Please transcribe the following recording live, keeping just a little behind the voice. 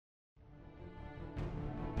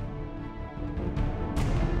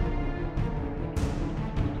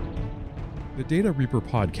The Data Reaper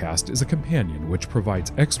podcast is a companion which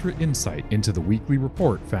provides extra insight into the weekly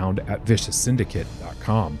report found at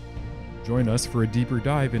vicioussyndicate.com. Join us for a deeper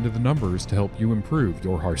dive into the numbers to help you improve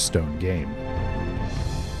your Hearthstone game.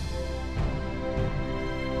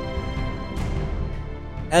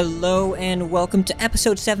 Hello and welcome to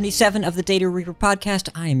episode 77 of the Data Reaper podcast.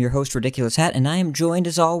 I am your host, Ridiculous Hat, and I am joined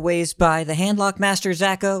as always by the Handlock Master,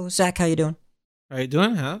 Zacho. Zach, how you doing? How you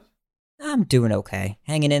doing, Hat? I'm doing okay.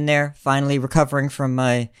 Hanging in there, finally recovering from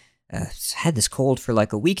my... had this cold for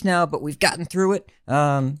like a week now, but we've gotten through it.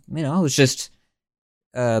 I was just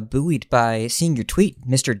buoyed by seeing your tweet,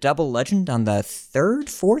 Mr. Double Legend, on the 3rd,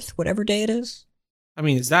 4th, whatever day it is. I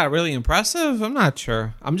mean, is that really impressive? I'm not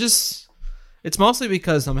sure. It's mostly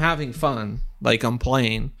because I'm having fun, like I'm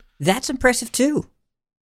playing. That's impressive too.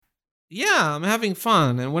 Yeah, I'm having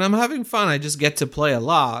fun, and when I'm having fun, I just get to play a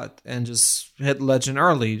lot and just hit Legend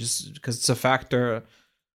early, just because it's a factor,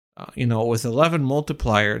 with 11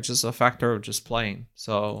 multiplier, it's just a factor of just playing.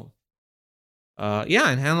 So, and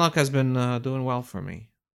Handlock has been doing well for me.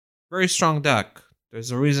 Very strong deck.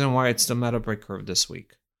 There's a reason why it's the meta breaker of this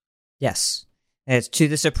week. Yes. It's to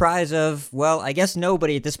the surprise of, well, I guess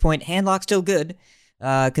nobody at this point. Handlock's still good,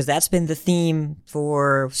 because that's been the theme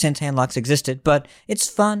since Handlock's existed, but it's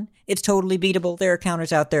fun. It's totally beatable. There are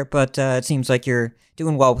counters out there, but it seems like you're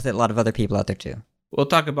doing well with it. A lot of other people out there, too. We'll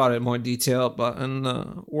talk about it in more detail in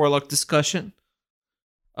the Warlock discussion.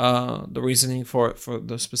 The reasoning for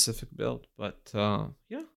the specific build. But,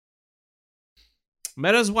 yeah.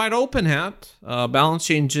 Meta's wide open, Hat. Balance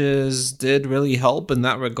changes did really help in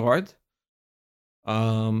that regard.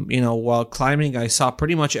 While climbing, I saw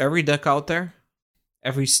pretty much every deck out there.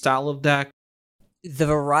 Every style of deck. The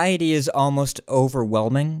variety is almost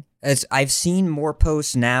overwhelming. As I've seen more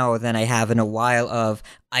posts now than I have in a while of,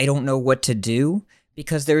 I don't know what to do,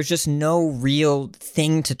 because there's just no real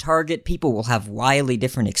thing to target. People will have wildly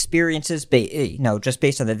different experiences, just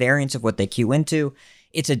based on the variance of what they queue into.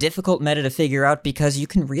 It's a difficult meta to figure out because you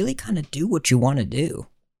can really kind of do what you want to do.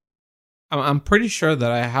 I'm pretty sure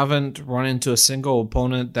that I haven't run into a single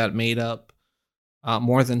opponent that made up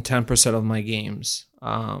more than 10% of my games.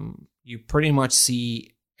 You pretty much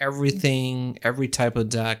see everything, every type of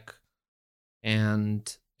deck,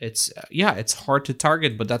 and it's hard to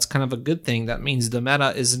target, but that's kind of a good thing. That means the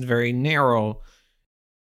meta isn't very narrow.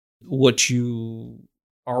 What you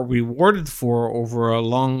are rewarded for over a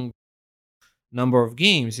long number of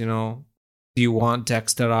games, you want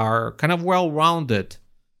decks that are kind of well-rounded,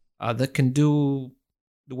 that can do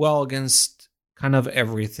well against kind of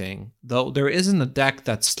everything. Though there isn't a deck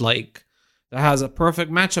that has a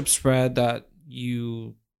perfect matchup spread that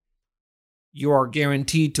you are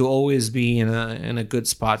guaranteed to always be in a good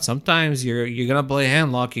spot. Sometimes you're gonna play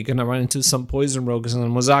Handlock, you're gonna run into some Poison Rogues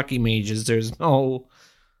and Mozaki Mages. There's no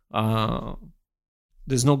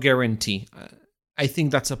guarantee. I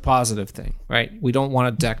think that's a positive thing, right? We don't want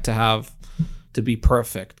a deck to be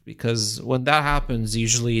perfect, because when that happens,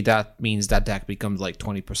 usually that means that deck becomes like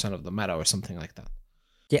 20% of the meta or something like that.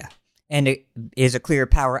 Yeah. And it is a clear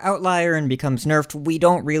power outlier and becomes nerfed. We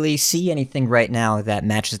don't really see anything right now that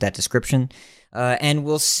matches that description. And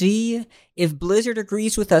we'll see if Blizzard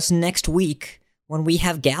agrees with us next week when we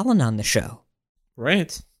have Gallon on the show.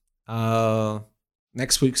 Right.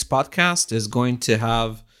 Next week's podcast is going to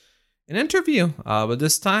have an interview. But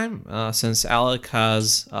this time, since Alec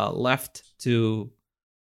has left to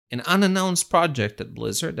an unannounced project at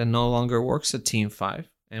Blizzard and no longer works at Team 5,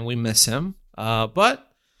 and we miss him. But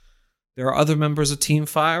there are other members of Team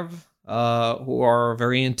 5 who are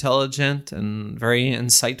very intelligent and very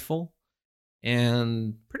insightful.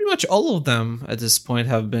 And pretty much all of them at this point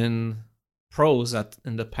have been pros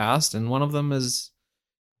in the past. And one of them is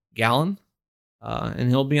Gallon. And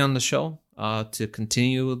he'll be on the show to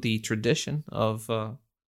continue the tradition of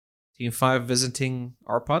Team 5 visiting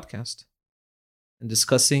our podcast and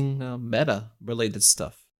discussing meta-related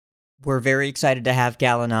stuff. We're very excited to have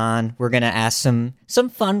Gallon on. We're going to ask some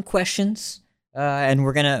fun questions, and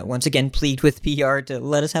we're going to, once again, plead with PR to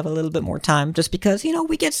let us have a little bit more time, just because,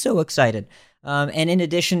 we get so excited. And in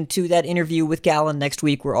addition to that interview with Gallon next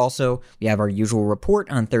week, we have our usual report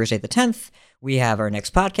on Thursday the 10th. We have our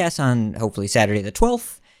next podcast on, hopefully, Saturday the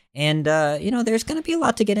 12th. And, there's going to be a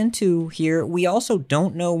lot to get into here. We also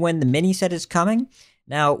don't know when the mini set is coming.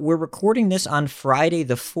 Now, we're recording this on Friday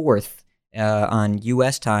the 4th on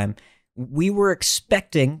U.S. time. We were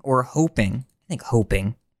expecting or hoping, an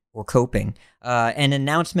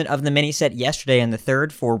announcement of the mini set yesterday on the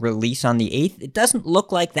 3rd for release on the 8th. It doesn't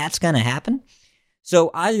look like that's going to happen.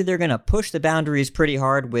 So either they're going to push the boundaries pretty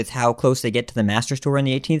hard with how close they get to the Master Store on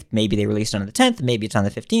the 18th. Maybe they release it on the 10th. Maybe it's on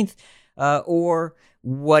the 15th. or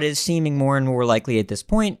what is seeming more and more likely at this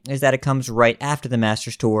point is that it comes right after the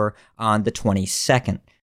Masters Tour on the 22nd.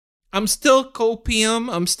 I'm still copium.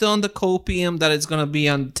 I'm still on the copium that it's going to be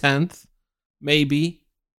on the 10th. Maybe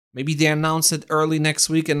they announce it early next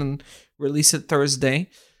week and release it Thursday.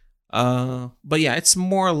 But yeah, it's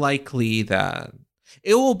more likely that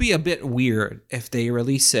it will be a bit weird if they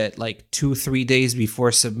release it like 2-3 days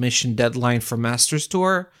before submission deadline for Masters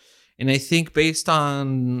Tour. And I think based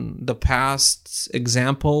on the past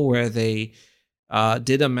example where they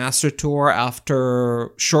did a Master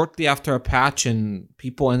Tour shortly after a patch and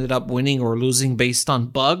people ended up winning or losing based on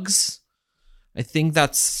bugs, I think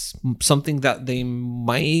that's something that they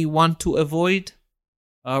might want to avoid,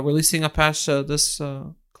 releasing a patch this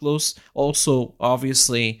close. Also,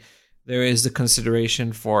 obviously, there is the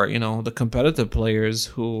consideration for, the competitive players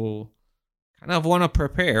who kind of want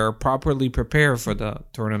to properly prepare for the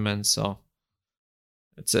tournament. So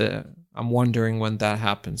I'm wondering when that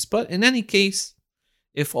happens. But in any case,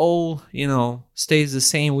 if all, stays the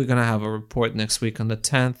same, we're going to have a report next week on the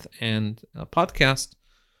 10th and a podcast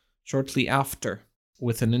shortly after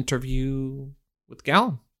with an interview with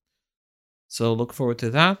Gallon. So look forward to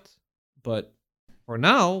that. But for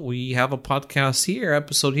now, we have a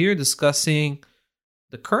episode here discussing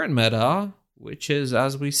the current meta, which is,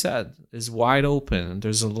 as we said, is wide open.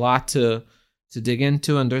 There's a lot to dig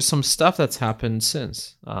into, and there's some stuff that's happened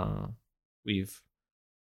since we've,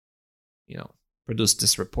 produced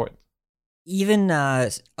this report. Even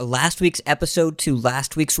last week's episode to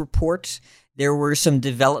last week's report, there were some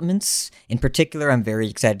developments. In particular, I'm very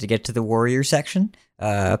excited to get to the Warrior section,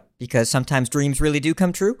 because sometimes dreams really do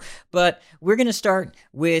come true. But we're going to start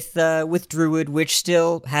with Druid, which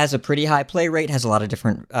still has a pretty high play rate, has a lot of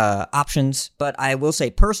different options. But I will say,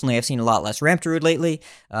 personally, I've seen a lot less Ramp Druid lately,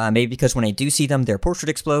 maybe because when I do see them, their portrait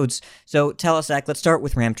explodes. So tell us, Zach, let's start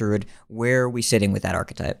with Ramp Druid. Where are we sitting with that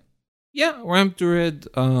archetype? Yeah, Ramp Druid,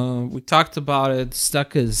 we talked about it.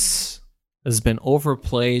 Stuck has been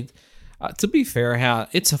overplayed. To be fair,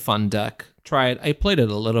 it's a fun deck. Try it. I played it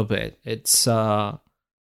a little bit. It's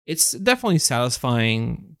definitely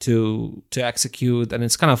satisfying to execute, and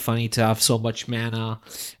it's kind of funny to have so much mana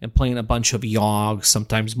and playing a bunch of Yogs,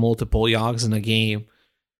 sometimes multiple Yogs in a game.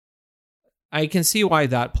 I can see why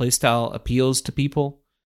that playstyle appeals to people.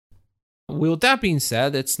 With that being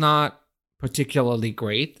said, it's not particularly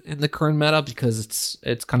great in the current meta because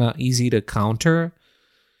it's kind of easy to counter,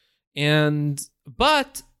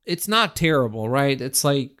 but it's not terrible, right? It's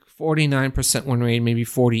like 49% win rate, maybe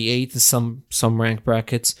 48 to some rank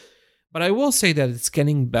brackets. But I will say that it's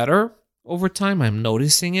getting better over time. I'm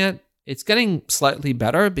noticing it. It's getting slightly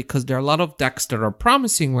better because there are a lot of decks that are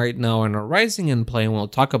promising right now and are rising in play, and we'll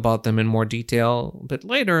talk about them in more detail a bit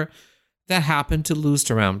later, that happen to lose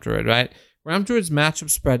to Ramp Druid, right? Ramp Druid's matchup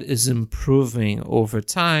spread is improving over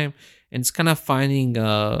time, and it's kind of finding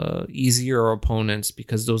easier opponents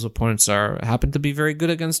because those opponents happen to be very good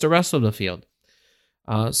against the rest of the field.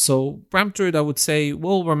 So Ramp Druid, I would say,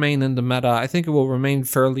 will remain in the meta. I think it will remain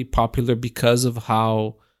fairly popular because of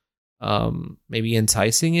how maybe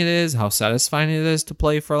enticing it is, how satisfying it is to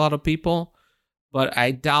play for a lot of people. But I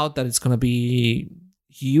doubt that it's going to be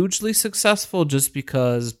hugely successful just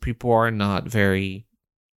because people are not very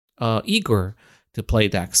eager to play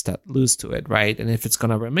decks that lose to it, right? And if it's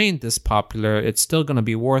going to remain this popular, it's still going to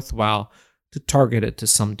be worthwhile to target it to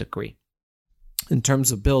some degree. In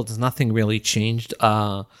terms of builds, nothing really changed.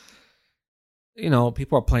 People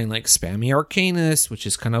are playing like Spammy Arcanist, which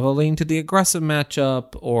is kind of a lane to the aggressive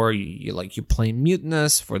matchup, or you play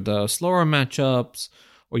Mutinous for the slower matchups,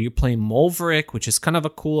 or you play Mulveric, which is kind of a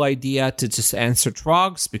cool idea to just answer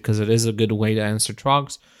Trogs, because it is a good way to answer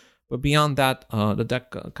Trogs. But beyond that, the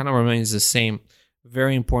deck kind of remains the same.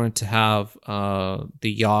 Very important to have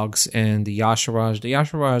the Yogs and the Yasharaj. The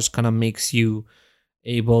Yasharaj kind of makes you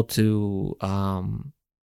able to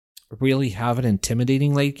really have an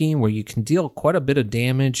intimidating late game where you can deal quite a bit of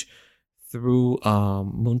damage through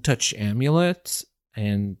Moontouch Amulet,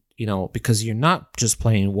 and because you're not just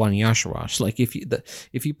playing one Yasharaj. Like if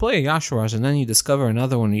you play a Yasharaj and then you discover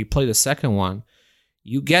another one and you play the second one,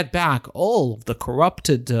 you get back all of the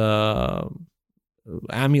corrupted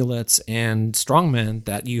amulets and strongmen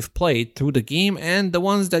that you've played through the game, and the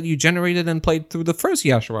ones that you generated and played through the first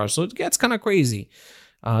Yasharaj. So it gets kind of crazy.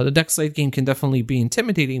 The deck late game can definitely be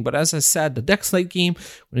intimidating, but as I said, the deck late game,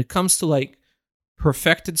 when it comes to like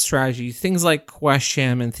perfected strategy, things like Quest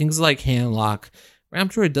Sham and things like Handlock,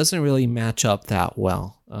 Ramp Druid doesn't really match up that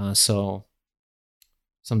well. So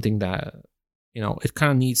something that, it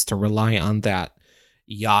kind of needs to rely on that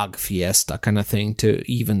Yog Fiesta kind of thing to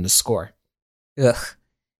even the score. Ugh.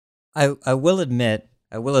 I will admit,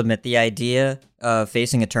 I will admit the idea of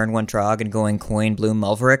facing a turn 1 Trog and going Coin, Bloom,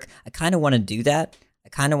 Mulveric, I kind of want to do that. I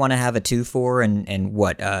kind of want to have a 2/4 and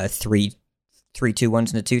what, 3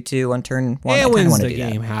 2/1s and a 2/2 on turn 1. It I wins want the to do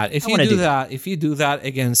game, that. Hat. If you do that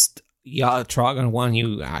against Trog on 1,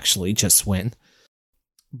 you actually just win.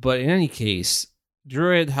 But in any case,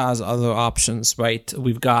 Druid has other options, right?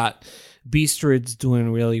 We've got Beast Druids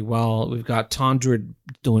doing really well. We've got Tondred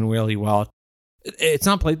doing really well. It's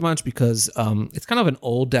not played much because it's kind of an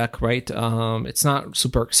old deck, right? It's not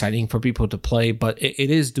super exciting for people to play, but it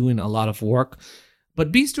is doing a lot of work.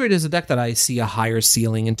 But Beast Druid is a deck that I see a higher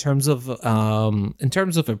ceiling in terms of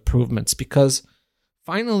improvements, because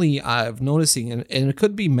finally I'm noticing, and it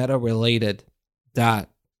could be meta related, that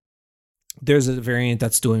there's a variant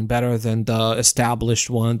that's doing better than the established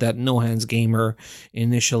one that No Hands Gamer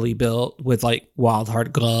initially built with like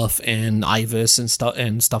Wildheart Gluff and Ivus and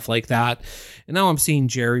stuff like that. And now I'm seeing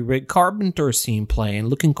Jerry Rig Carpenter scene play and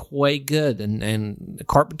looking quite good. And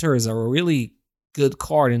Carpenter is a really good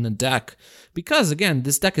card in the deck because, again,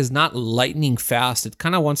 this deck is not lightning fast. It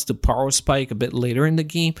kind of wants to power spike a bit later in the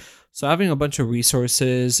game. So having a bunch of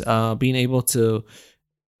resources, being able to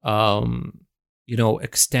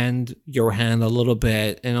extend your hand a little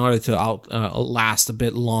bit in order to last a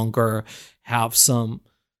bit longer, have some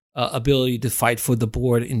ability to fight for the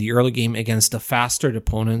board in the early game against the faster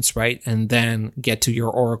opponents, right? And then get to your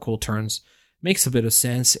Oracle turns. Makes a bit of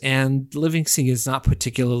sense. And Living Sea is not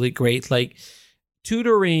particularly great. Like,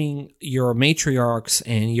 tutoring your Matriarchs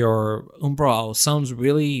and your Umbral sounds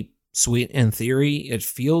really sweet in theory. It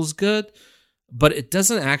feels good, but it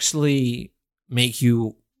doesn't actually make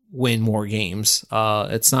you win more games.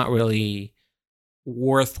 It's not really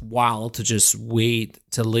worthwhile to just wait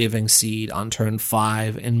to Living Seed on turn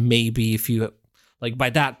 5, and maybe if you like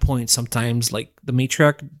by that point, sometimes like the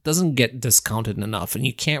Matriarch doesn't get discounted enough, and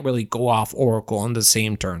you can't really go off Oracle on the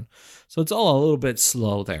same turn. So it's all a little bit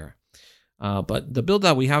slow there. But the build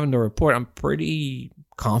that we have in the report, I'm pretty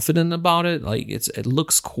confident about it. Like it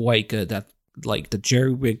looks quite good. That like the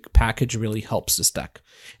Jerry Rig package really helps this deck.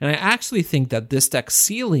 And I actually think that this deck's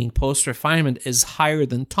ceiling post-refinement is higher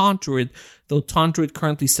than Taunt Druid, though Taunt Druid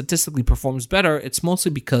currently statistically performs better. It's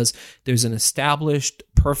mostly because there's an established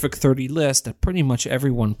perfect 30 list that pretty much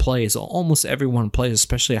everyone plays, or almost everyone plays,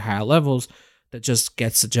 especially at higher levels, that just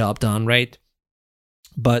gets the job done, right?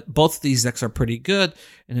 But both of these decks are pretty good.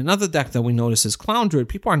 And another deck that we notice is Clown Druid.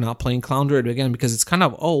 People are not playing Clown Druid again because it's kind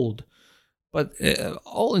of old. But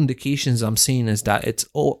all indications I'm seeing is that it's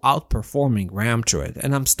outperforming Ram Druid.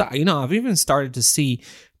 And I've even started to see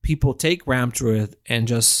people take Ram Druid and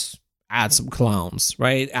just add some clowns,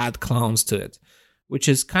 right? Add clowns to it, which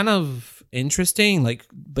is kind of interesting. Like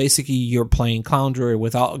basically you're playing Clown Druid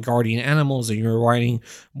without guardian animals, and you're writing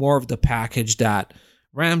more of the package that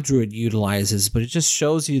Ram Druid utilizes. But it just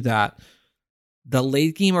shows you that the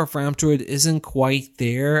late game of Ram Druid isn't quite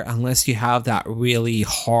there unless you have that really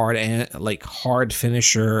hard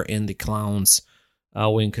finisher in the clowns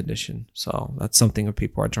win condition. So that's something that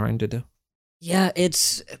people are trying to do. Yeah,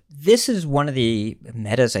 this is one of the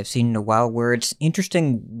metas I've seen in a while where it's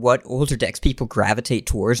interesting what older decks people gravitate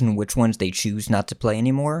towards and which ones they choose not to play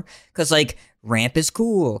anymore. Because, like, Ramp is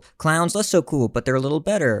cool, Clown's less so cool, but they're a little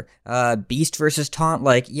better. Beast versus Taunt,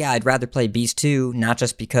 like, yeah, I'd rather play Beast 2, not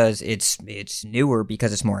just because it's newer,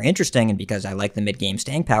 because it's more interesting and because I like the mid-game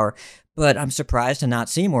staying power, but I'm surprised to not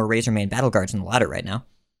see more Razormane Battle Guards in the ladder right now.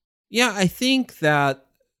 Yeah, I think that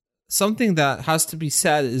something that has to be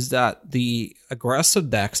said is that the aggressive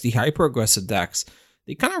decks, the hyper-aggressive decks,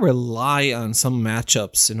 they kind of rely on some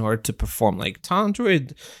matchups in order to perform. Like, Taunt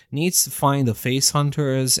Druid needs to find the Face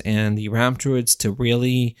Hunters and the Ramp Druids to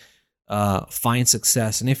really find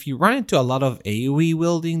success. And if you run into a lot of AoE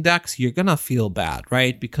wielding decks, you're going to feel bad,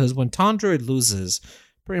 right? Because when Taunt Druid loses,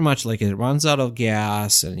 pretty much like it runs out of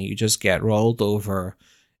gas and you just get rolled over.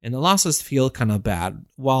 And the losses feel kind of bad.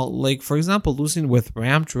 While, like, for example, losing with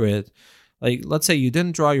Ramp Druid, like, let's say you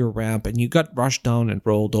didn't draw your ramp and you got rushed down and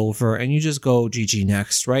rolled over and you just go GG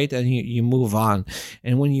next, right? And you move on.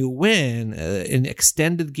 And when you win in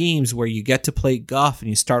extended games where you get to play Guff and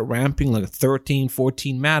you start ramping like 13,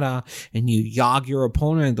 14 mana and you Yogg your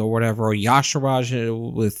opponent or whatever, or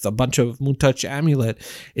Yasharaj with a bunch of Moon-Touch Amulet,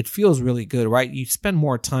 it feels really good, right? You spend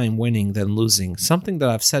more time winning than losing, something that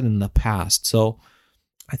I've said in the past. So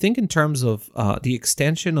I think in terms of the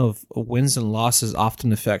extension of wins and losses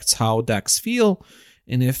often affects how decks feel.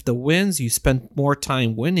 And if the wins, you spend more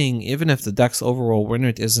time winning, even if the deck's overall win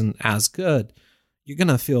rate isn't as good, you're going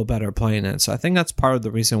to feel better playing it. So I think that's part of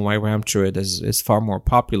the reason why Ramp Druid is far more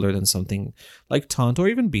popular than something like Taunt or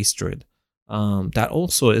even Beast Druid. that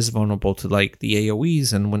also is vulnerable to like the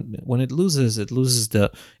AoEs, and when it loses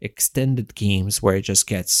the extended games where it just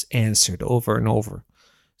gets answered over and over.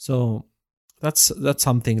 So that's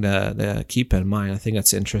something to keep in mind. I think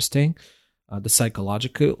that's interesting. The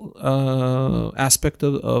psychological aspect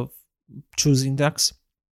of choosing decks.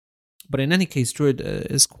 But in any case, Druid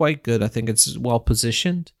is quite good. I think it's well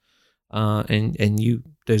positioned, and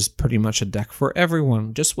there's pretty much a deck for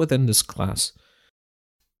everyone just within this class.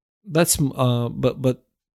 But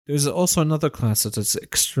there's also another class that's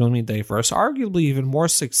extremely diverse, arguably even more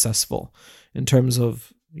successful in terms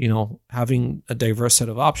of having a diverse set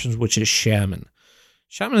of options, which is Shaman.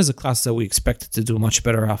 Shaman is a class that we expected to do much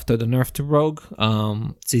better after the nerf to Rogue.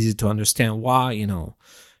 It's easy to understand why.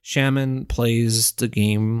 Shaman plays the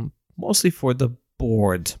game mostly for the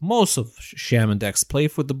board. Most of Shaman decks play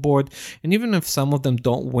for the board, and even if some of them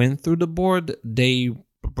don't win through the board, they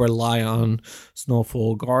rely on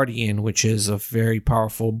Snowfall Guardian, which is a very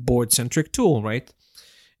powerful board-centric tool, right?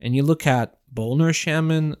 And you look at Bolner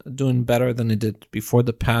Shaman doing better than it did before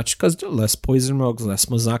the patch because there are less Poison Rogues, less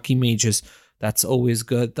Mozaki Mages. That's always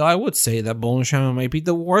good. Though I would say that Bolner Shaman might be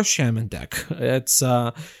the worst Shaman deck. It's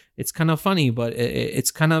kind of funny, but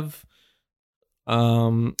it's kind of...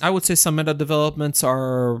 I would say some meta developments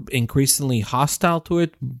are increasingly hostile to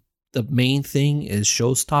it. The main thing is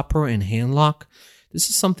Showstopper and Handlock. This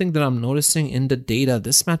is something that I'm noticing in the data.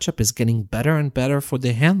 This matchup is getting better and better for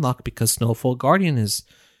the Handlock because Snowfall Guardian is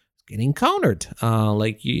getting countered.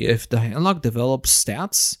 If the Handlock develops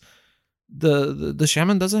stats, the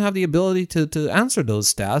Shaman doesn't have the ability to answer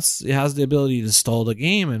those stats. It has the ability to stall the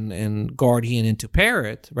game and Guardian and to pair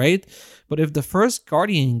it, right? But if the first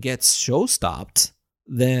Guardian gets show-stopped,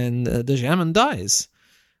 then the Shaman dies.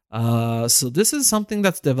 So this is something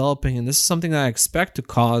that's developing, and this is something that I expect to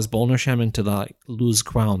cause Bolner Shaman to lose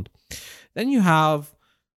ground. Then you have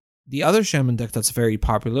the other Shaman deck that's very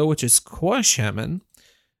popular, which is Quest Shaman,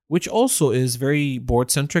 which also is very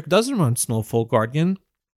board-centric, doesn't run Snowfall Guardian,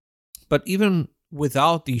 but even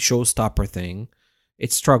without the Showstopper thing,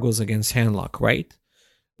 it struggles against Handlock, right?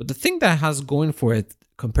 But the thing that has going for it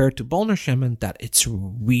compared to Bolner Shaman, that it's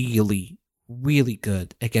really, really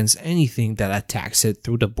good against anything that attacks it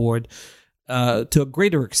through the board to a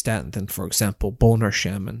greater extent than, for example, Bolner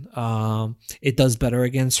Shaman. It does better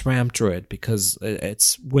against Ram Druid because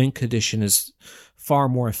its win condition is far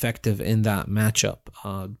more effective in that matchup.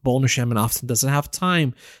 Bolner Shaman often doesn't have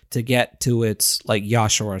time to get to its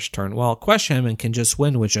Yasha-Rush turn. Well, Quest Shaman can just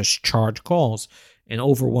win with just charge calls and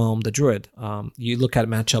overwhelm the Druid. You look at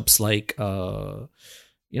matchups like,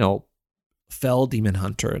 Fell Demon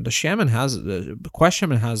Hunter. The Quest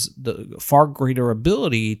Shaman has the far greater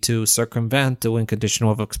ability to circumvent the win condition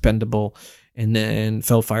of Expendable and then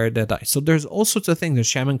Fellfire Deadeye. So there's all sorts of things that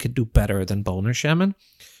Shaman could do better than Bolner Shaman.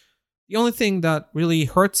 The only thing that really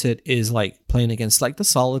hurts it is playing against the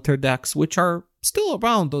Solitaire decks, which are still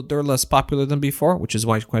around, though they're less popular than before, which is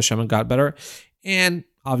why Quest Shaman got better. And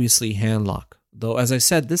obviously Handlock. Though, as I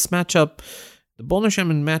said, this matchup, the Bolner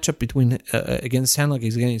Shaman matchup against Handlock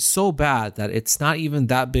is getting so bad that it's not even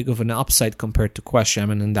that big of an upside compared to Quest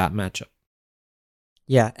Shaman in that matchup.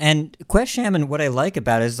 Yeah, and Quest Shaman, what I like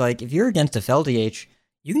about it is if you're against a FelDH,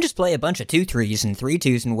 you can just play a bunch of 2/3s and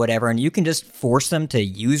 3/2s and whatever, and you can just force them to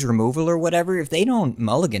use removal or whatever. If they don't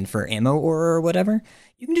mulligan for ammo or whatever,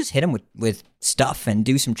 you can just hit them with stuff and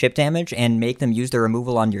do some chip damage and make them use their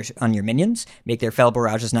removal on your minions, make their Fel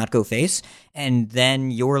Barrages not go face, and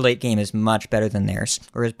then your late game is much better than theirs.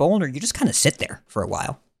 Whereas Bolner, you just kind of sit there for a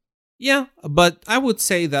while. Yeah, but I would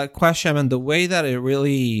say that Quest Shaman, the way that it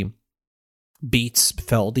really beats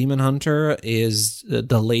Fell Demon Hunter is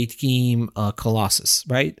the late game Colossus,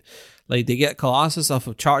 right? They get Colossus off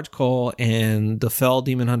of charge call and the Fell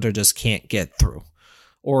Demon Hunter just can't get through.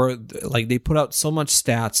 Or they put out so much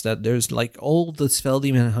stats that there's all this Fell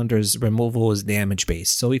Demon Hunter's removal is damage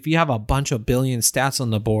based. So if you have a bunch of billion stats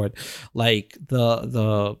on the board,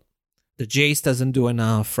 the Jace doesn't do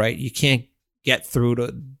enough, right? You can't get through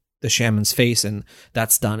the Shaman's face and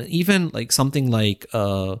that's done. Even something like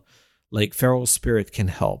Feral Spirit can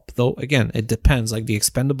help, though again it depends. The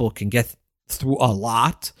Expendable can get through a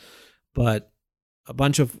lot, but a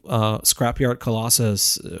bunch of Scrapyard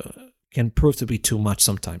Colossus can prove to be too much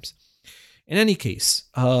sometimes. In any case,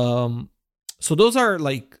 so those are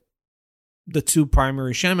the two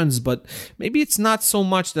primary Shamans, but maybe it's not so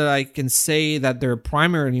much that I can say that they're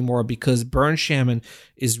primary anymore because Burn Shaman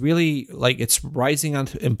is really it's rising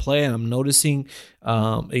in play, and I'm noticing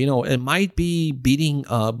it might be beating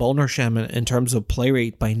Bolner Shaman in terms of play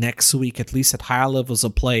rate by next week, at least at higher levels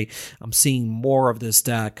of play. I'm seeing more of this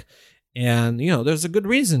deck, And, there's a good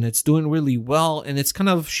reason it's doing really well. And it's kind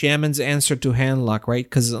of Shaman's answer to Handlock, right?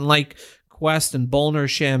 Because unlike Quest and Bolner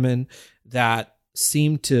Shaman that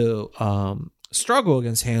seem to struggle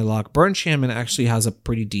against Handlock, Burn Shaman actually has a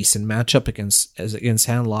pretty decent matchup against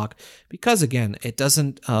Handlock. Because, again, it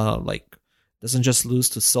doesn't just lose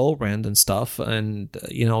to Soul Rend and stuff, and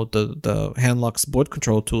the Handlock's board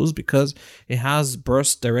control tools, because it has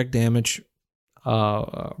burst, direct damage,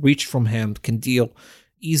 reach from hand, can deal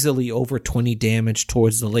easily over 20 damage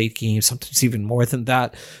towards the late game, sometimes even more than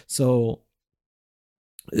that. So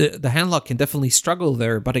the Handlock can definitely struggle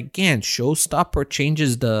there, but again, Showstopper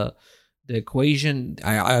changes the equation.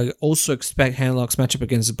 I also expect Handlock's matchup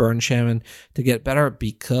against Burn Shaman to get better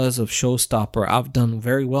because of Showstopper. I've done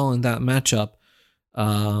very well in that matchup,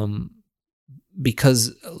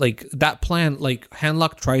 because that plan,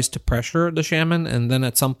 Handlock tries to pressure the Shaman, and then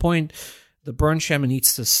at some point the Burn Shaman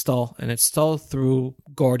needs to stall, and it's stalled through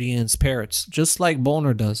Guardians Parrots, just like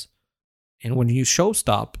Bolner does. And when you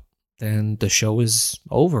Showstop, then the show is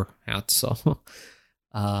over. So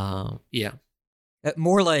yeah.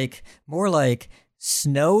 More like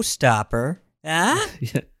Snowstopper. Ah?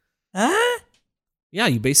 Yeah. Ah? Yeah,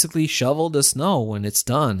 you basically shovel the snow. When it's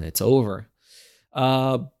done, it's over.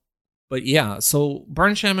 But yeah, so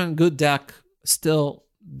Burn Shaman, good deck. Still,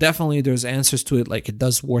 definitely there's answers to it. Like, it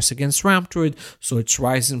does worse against Ramp Druid, so its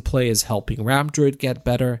rise in play is helping Ramp Druid get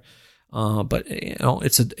better. But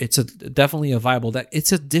it's definitely a viable deck.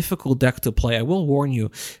 It's a difficult deck to play. I will warn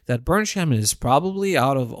you that Burn Shaman is probably,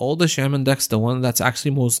 out of all the Shaman decks, the one that's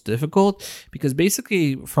actually most difficult, because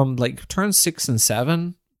basically from turn 6 and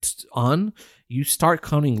 7 on, you start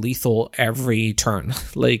counting lethal every turn.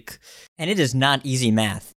 And it is not easy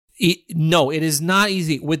math. No, it is not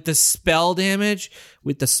easy. With the spell damage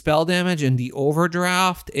and the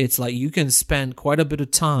overdraft, it's like you can spend quite a bit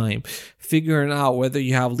of time figuring out whether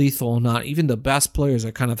you have lethal or not. Even the best players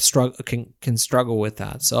are kind of can struggle with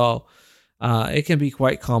that. So it can be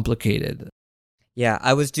quite complicated. Yeah,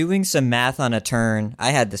 I was doing some math on a turn.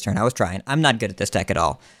 I had this turn. I was trying. I'm not good at this deck at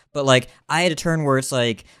all. But, I had a turn where it's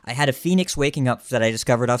I had a Phoenix Waking Up that I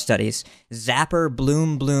discovered off studies, Zapper,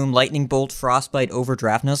 Bloom, Lightning Bolt, Frostbite,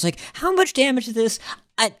 Overdraft, and I was like, how much damage is this?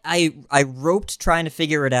 I roped trying to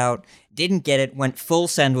figure it out, didn't get it, went full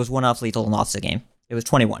send, was one off lethal, and lost the game. It was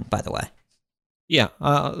 21, by the way. Yeah,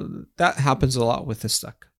 that happens a lot with this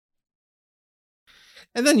deck.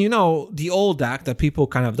 And then, the old deck that people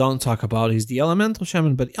kind of don't talk about is the Elemental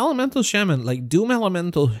Shaman, but Elemental Shaman, Doom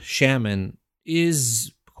Elemental Shaman,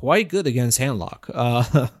 is quite good against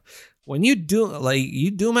Handlock. When you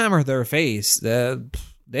Doom Hammer their face,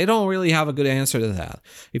 they don't really have a good answer to that.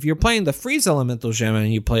 If you're playing the Freeze Elemental Shaman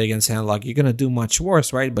and you play against Handlock, you're going to do much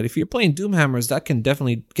worse, right? But if you're playing Doom Hammers, that can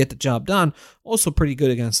definitely get the job done. Also pretty good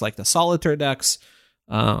against the Solitaire decks.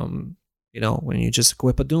 When you just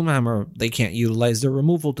equip a Doom Hammer, they can't utilize their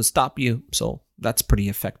removal to stop you. So that's pretty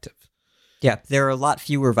effective. Yeah, there are a lot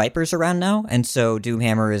fewer Vipers around now, and so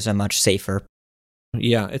Doomhammer is a much safer.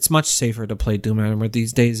 Yeah, it's much safer to play Doomhammer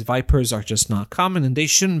these days. Vipers are just not common, and they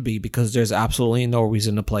shouldn't be, because there's absolutely no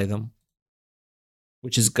reason to play them.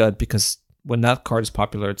 Which is good, because when that card is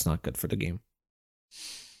popular, it's not good for the game.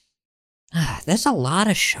 There's a lot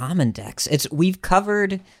of Shaman decks. We've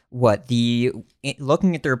covered,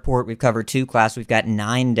 looking at the report, we've covered 2 classes. We've got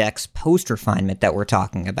 9 decks post-refinement that we're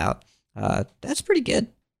talking about. That's pretty good.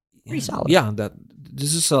 Pretty solid. Yeah,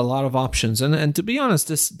 this is a lot of options, and to be honest,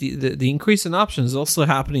 the increase in options is also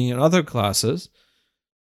happening in other classes.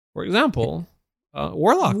 For example,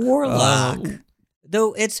 Warlock.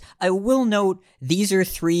 Though I will note, these are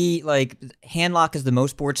 3, Handlock is the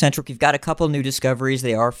most board-centric. You've got a couple new discoveries.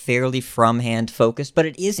 They are fairly from-hand focused, but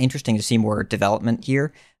it is interesting to see more development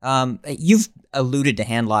here. You've alluded to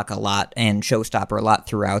Handlock a lot and Showstopper a lot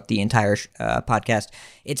throughout the entire podcast.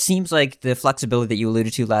 It seems like the flexibility that you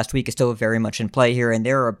alluded to last week is still very much in play here, and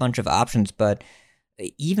there are a bunch of options, but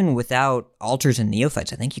even without Altars and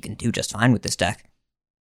Neophytes, I think you can do just fine with this deck.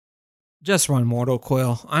 Just run Mortal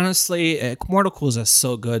Coil. Honestly, Mortal Coils are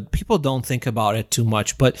so good. People don't think about it too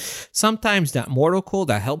much, but sometimes that Mortal Coil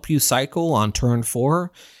that help you cycle on turn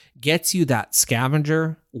 4 gets you that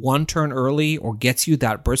Scavenger 1 turn early, or gets you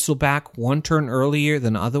that Bristleback 1 turn earlier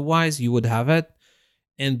than otherwise you would have it.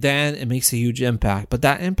 And then it makes a huge impact. But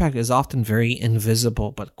that impact is often very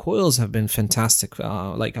invisible. But coils have been fantastic.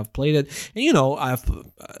 I've played it. And,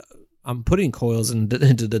 I'm putting coils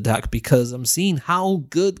into the deck because I'm seeing how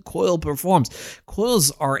good coil performs. Coils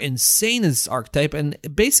are insane in this archetype, and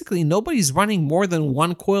basically nobody's running more than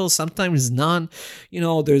 1 coil, sometimes none.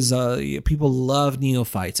 There's people love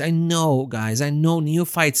Neophytes. I know, guys. I know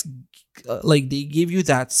Neophytes like they give you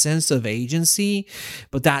that sense of agency,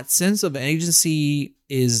 but that sense of agency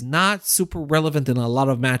is not super relevant in a lot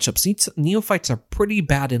of matchups. Neophytes are pretty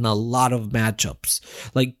bad in a lot of matchups.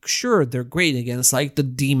 Like, sure, they're great against like the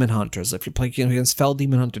Demon Hunters. If you're playing against Fel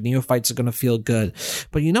Demon Hunter, Neophytes are going to feel good.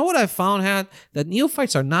 But you know what I found, Hat? That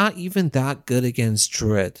Neophytes are not even that good against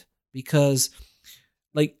Druid. Because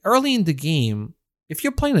like early in the game, if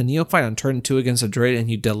you're playing a Neophyte on turn 2 against a Druid and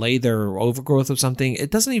you delay their overgrowth of something, it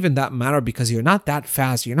doesn't even that matter because you're not that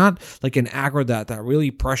fast. You're not like an aggro that really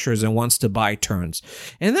pressures and wants to buy turns.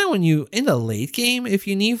 And then when you, in the late game, if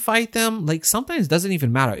you Neophyte them, like sometimes it doesn't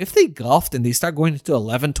even matter. If they Gulfed and they start going into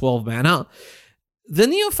 11, 12 mana, the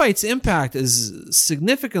Neophyte's impact is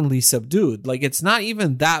significantly subdued. Like it's not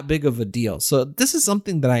even that big of a deal. So this is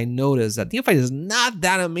something that I noticed, that Neophyte is not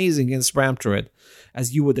that amazing against Ramp Druid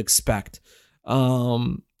as you would expect.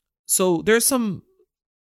 So there's some,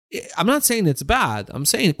 I'm not saying it's bad. I'm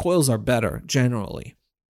saying coils are better generally.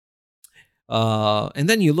 And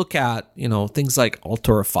then you look at, things like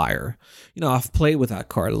Altar of Fire. I've played with that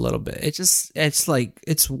card a little bit.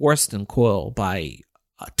 It's worse than coil by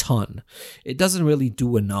a ton. It doesn't really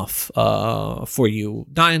do enough, for you.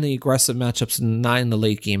 Not in the aggressive matchups and not in the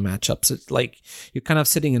late game matchups. It's like you're kind of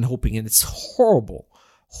sitting and hoping, and it's horrible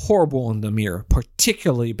in the mirror,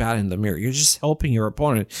 particularly bad in the mirror. You're just helping your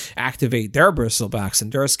opponent activate their Bristlebacks and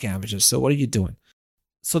their Scavengers. So what are you doing?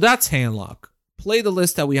 So that's Handlock. Play the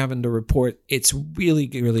list that we have in the report. It's really,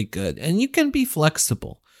 really good. And you can be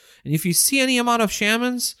flexible. And if you see any amount of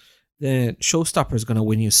Shamans, then Showstopper is going to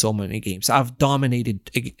win you so many games. I've dominated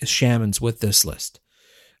Shamans with this list.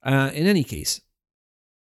 In any case,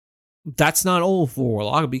 that's not all for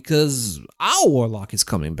Warlock because our Warlock is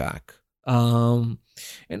coming back.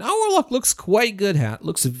 And our Warlock looks quite good, Hat.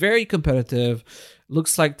 Looks very competitive.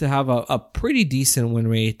 Looks like to have a pretty decent win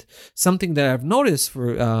rate. Something that I've noticed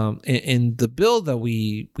for in the build that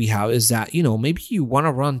we have is that, maybe you want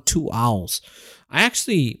to run 2 Owls.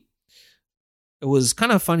 It was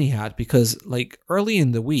kind of funny, Hat, because like early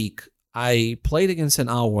in the week, I played against an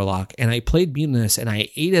Owl Warlock and I played Mutinous and I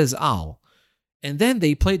ate his Owl. And then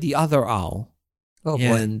they played the other Owl. Oh, boy.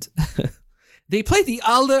 And they played the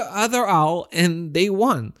other Owl and they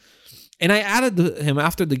won. And I added him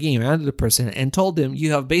after the game, I added the person and told him,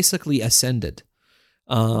 you have basically ascended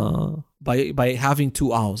by having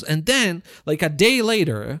 2 Owls. And then, like a day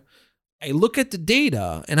later, I look at the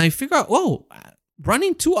data and I figure out,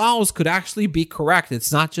 running 2 Owls could actually be correct.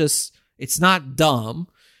 It's not dumb.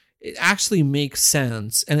 It actually makes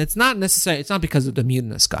sense. And it's not because of the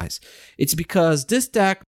Mutinous, guys. It's because this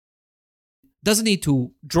deck doesn't need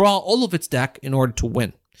to draw all of its deck in order to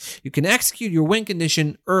win. You can execute your win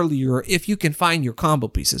condition earlier if you can find your combo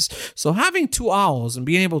pieces. So having 2 Owls and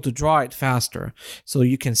being able to draw it faster so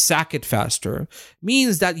you can sack it faster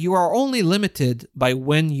means that you are only limited by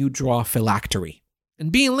when you draw Phylactery.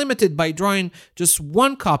 And being limited by drawing just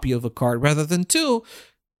 1 copy of a card rather than 2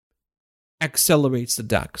 accelerates the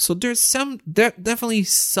deck. So there's definitely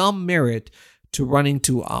some merit to running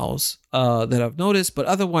 2 Owls that I've noticed, but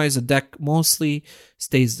otherwise the deck mostly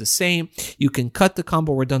stays the same. You can cut the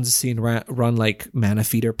combo redundancy and run like Mana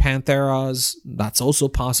Feeder Pantheras. That's also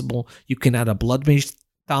possible. You can add a Blood Mage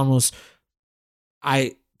Thalmos.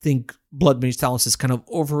 I think Blood Mage Thalmos is kind of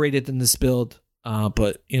overrated in this build,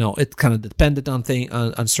 but it kind of depended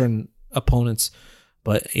on certain opponents.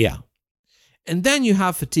 But yeah. And then you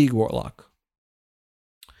have Fatigue Warlock.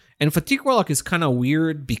 And Fatigue Warlock is kind of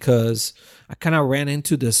weird because I kind of ran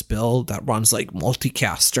into this build that runs like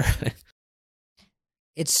multicaster.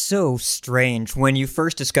 It's so strange. When you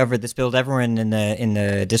first discovered this build, everyone in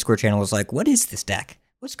the Discord channel was like, what is this deck?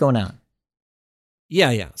 What's going on?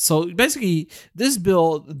 Yeah. So basically, this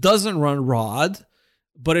build doesn't run Rod,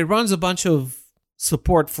 but it runs a bunch of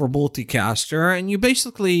support for multicaster, and you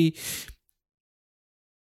basically...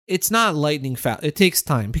 It's not lightning fast. It takes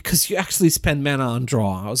time because you actually spend mana on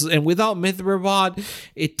draws. And without Mithril Rod,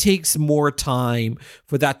 it takes more time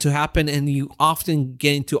for that to happen. And you often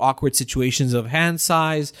get into awkward situations of hand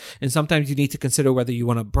size. And sometimes you need to consider whether you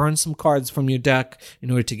want to burn some cards from your deck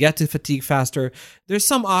in order to get to fatigue faster. There's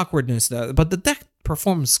some awkwardness there, but the deck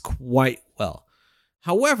performs quite well.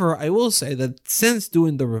 However, I will say that since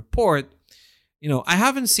doing the report, I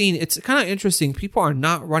haven't seen, it's kind of interesting. People are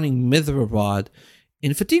not running Mithril Rod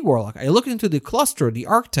in Fatigue Warlock. I look into the cluster, the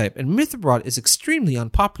archetype, and Mithril Rod is extremely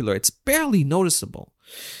unpopular. It's barely noticeable.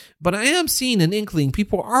 But I am seeing an inkling.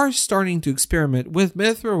 People are starting to experiment with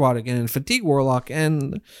Mithril Rod again in Fatigue Warlock,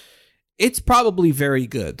 and it's probably very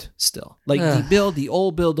good still. Like the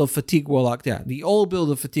old build of Fatigue Warlock, the old build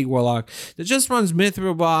of Fatigue Warlock that just runs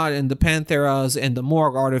Mithril Rod and the Pantheras and the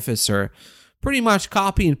Morgue Artificer pretty much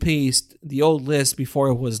copy and paste the old list before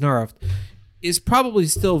it was nerfed is probably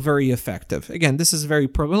still very effective. Again, this is very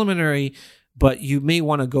preliminary, but you may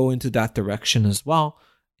want to go into that direction as well.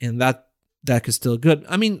 And that deck is still good.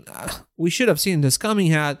 I mean, we should have seen this coming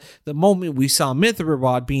had the moment we saw Mithril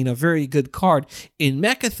Rod being a very good card in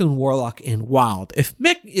Mecha'thun Warlock and Wild. If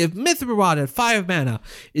Mithril Rod at 5 mana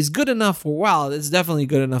is good enough for Wild, it's definitely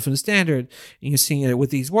good enough in Standard. And you're seeing it with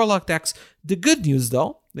these Warlock decks. The good news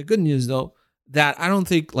though, that I don't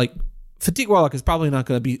think like Fatigue Warlock is probably not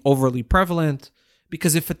going to be overly prevalent,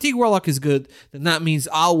 because if Fatigue Warlock is good, then that means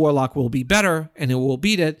Owl Warlock will be better and it will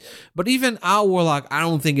beat it. But even Owl Warlock, I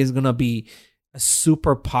don't think is going to be a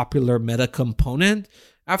super popular meta component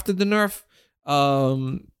after the nerf.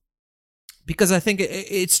 Because I think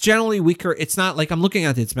it's generally weaker. It's not like I'm looking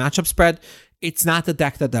at its matchup spread. It's not the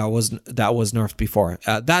deck that was nerfed before.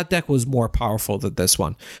 That deck was more powerful than this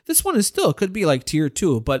one. This one is still could be like tier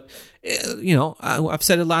 2, but I've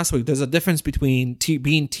said it last week. There's a difference between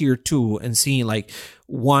being tier 2 and seeing like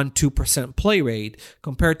 1-2% play rate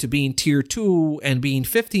compared to being tier 2 and being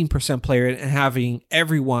 15% play rate and having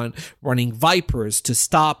everyone running Vipers to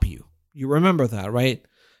stop you. You remember that, right?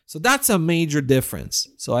 So that's a major difference.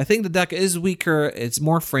 So I think the deck is weaker. It's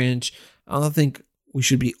more fringe. I don't think we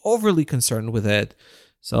should be overly concerned with it.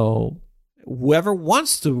 So whoever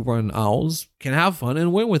wants to run Owls can have fun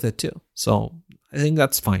and win with it too. So I think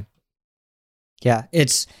that's fine. Yeah,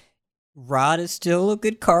 Rod is still a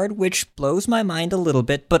good card, which blows my mind a little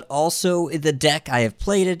bit, but also the deck I have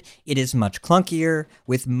played it is much clunkier,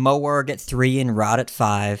 with Moarg at 3 and Rod at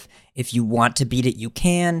 5. If you want to beat it, you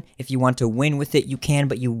can. If you want to win with it, you can,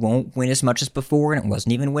 but you won't win as much as before, and it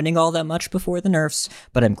wasn't even winning all that much before the nerfs.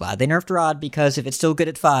 But I'm glad they nerfed Rod, because if it's still good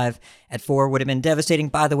at 5, at 4 would have been devastating.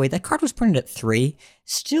 By the way, that card was printed at 3.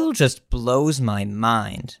 Still just blows my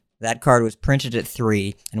mind. That card was printed at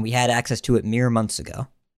 3, and we had access to it mere months ago.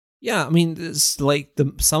 Yeah, I mean, it's like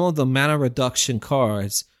some of the mana reduction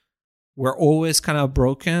cards were always kind of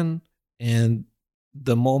broken, and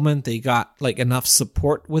the moment they got like enough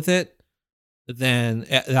support with it, then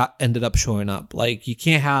that ended up showing up. Like you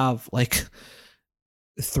can't have like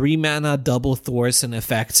 3 mana double Thaurissan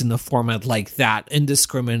effects in the format like that,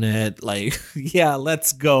 indiscriminate. Like, yeah,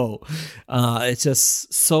 let's go. It's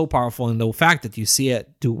just so powerful, and the fact that you see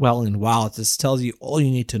it do well in Wild just tells you all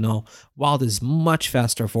you need to know. Wild is much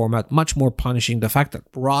faster format, much more punishing. The fact that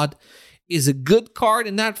Rod is a good card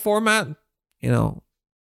in that format,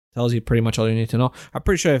 tells you pretty much all you need to know. I'm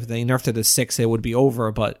pretty sure if they nerfed it to 6, it would be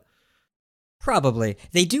over, but probably.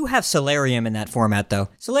 They do have Solarium in that format, though.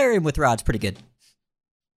 Solarium with Rod's pretty good.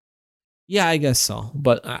 Yeah, I guess so,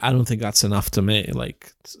 but I don't think that's enough to me.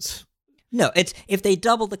 No, if they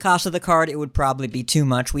double the cost of the card, it would probably be too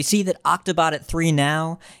much. We see that Octobot at 3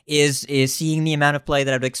 now is seeing the amount of play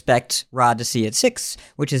that I would expect Rod to see at 6,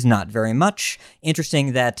 which is not very much.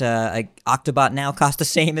 Interesting that Octobot now costs the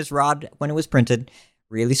same as Rod when it was printed.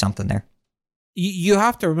 Really something there. You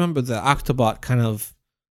have to remember that Octobot kind of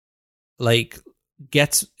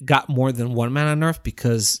got more than 1 mana nerf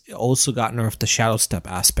because it also got nerfed the Shadow Step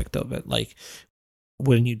aspect of it. Like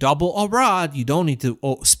when you double a Rod, you don't need to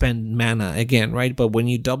spend mana again, right? But when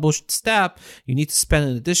you double Step, you need to spend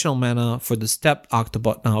an additional mana for the Step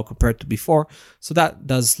Octobot now compared to before. So that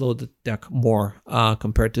does slow the deck more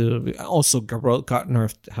compared to also Garrote got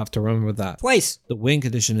nerfed. Have to remember that twice. The Wing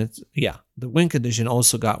Condition, the Wing Condition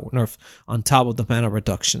also got nerfed on top of the mana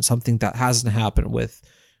reduction, something that hasn't happened with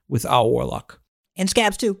Owl Warlock. And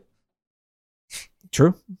Scabs, too.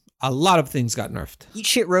 True. A lot of things got nerfed. Eat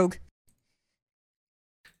shit, Rogue.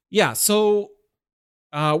 Yeah, so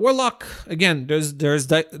Warlock, again, there's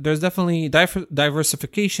definitely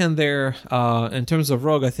diversification there. In terms of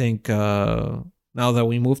Rogue, I think now that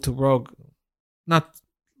we move to Rogue, not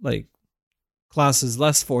like class is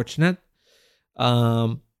less fortunate.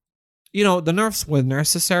 The nerfs were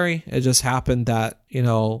necessary. It just happened that,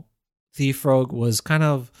 Thief Rogue was kind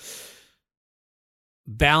of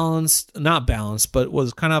not balanced, but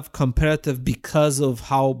was kind of competitive because of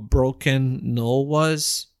how broken Null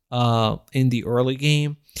was in the early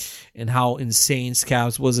game and how insane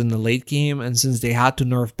Scabs was in the late game. And since they had to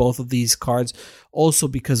nerf both of these cards, also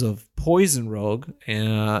because of Poison Rogue,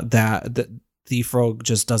 that Thief Rogue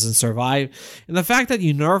just doesn't survive. And the fact that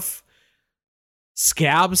you nerf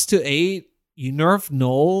Scabs to 8, you nerf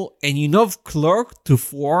Null, and you nerf Clerk to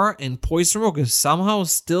 4, and Poison Rogue is somehow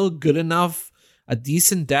still good enough, a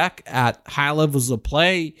decent deck at high levels of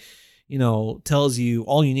play, tells you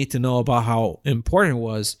all you need to know about how important it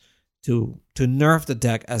was to to nerf the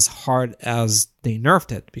deck as hard as they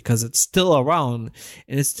nerfed it, because it's still around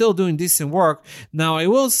and it's still doing decent work. Now, I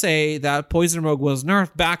will say that Poison Rogue was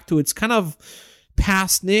nerfed back to its kind of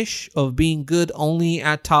past niche of being good only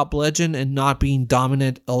at top legend and not being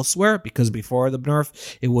dominant elsewhere, because before the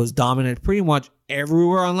nerf, it was dominant pretty much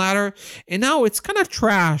everywhere on ladder, and now it's kind of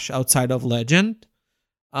trash outside of legend.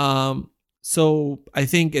 So I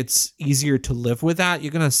think it's easier to live with that.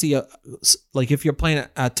 You're gonna see like if you're playing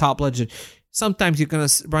at top legend, sometimes you're gonna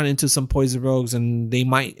run into some Poison Rogues and they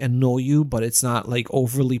might annoy you, but it's not like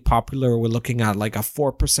overly popular. We're looking at like a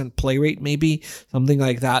 4% play rate, maybe something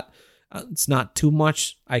like that. It's not too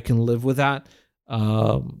much. I can live with that.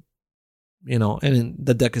 And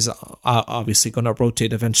the deck is obviously going to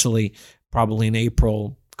rotate eventually. Probably in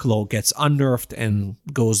April, Cloak gets unnerfed and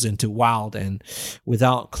goes into Wild. And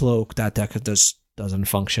without Cloak, that deck just doesn't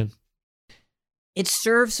function. It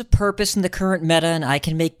serves a purpose in the current meta, and I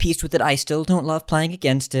can make peace with it. I still don't love playing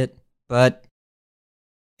against it, but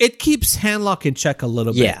it keeps Handlock in check a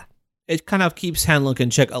little bit. Yeah. It kind of keeps Handlock in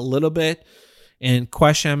check a little bit. And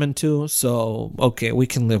Quesh Shaman too, so okay, we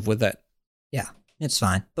can live with it. Yeah, it's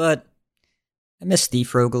fine. But I miss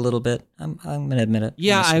Thief Rogue a little bit. I'm gonna admit it.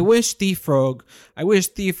 Yeah, I wish Thief Rogue was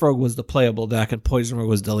the playable deck and Poison Rogue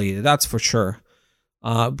was deleted. That's for sure.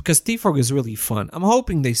 Because Thief Rogue is really fun. I'm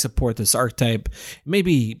hoping they support this archetype,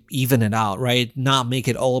 maybe even it out, right? Not make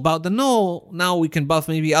it all about the null. Now we can buff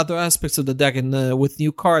maybe other aspects of the deck and with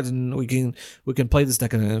new cards, and we can play this deck.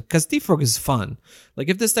 Because Thief Rogue is fun. Like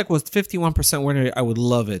if this deck was 51% winner, I would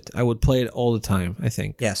love it. I would play it all the time, I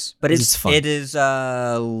think. Yes, but it's fun. It is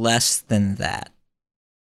less than that.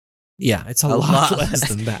 Yeah, it's a lot less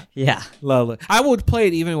than that. Yeah, I would play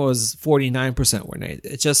it even if it was 49% winner.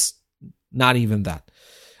 It's just not even that.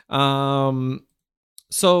 So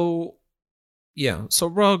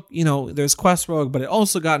Rogue, there's Quest Rogue, but it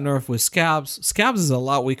also got nerfed with Scabs. Scabs is a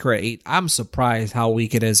lot weaker at 8. I'm surprised how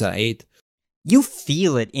weak it is at 8. You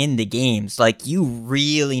feel it in the games. Like, you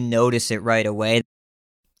really notice it right away.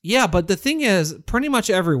 Yeah, but the thing is, pretty much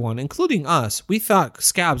everyone, including us, we thought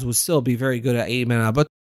Scabs would still be very good at 8 mana, but...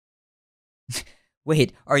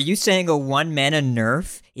 Wait, are you saying a 1 mana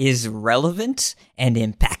nerf is relevant and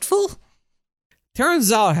impactful?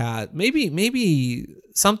 Turns out, maybe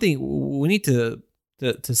something we need to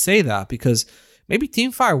say that, because maybe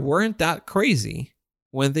Teamfire weren't that crazy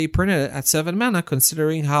when they printed it at 7 mana,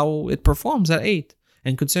 considering how it performs at 8,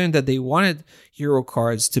 and considering that they wanted hero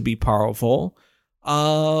cards to be powerful.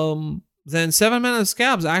 Then 7 mana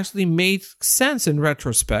Scabs actually made sense in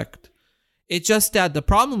retrospect. It's just that the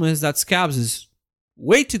problem is that Scabs is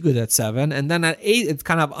way too good at 7, and then at 8 it's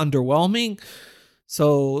kind of underwhelming.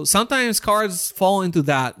 So sometimes cards fall into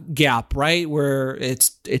that gap, right? Where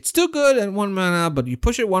it's still good at 1 mana, but you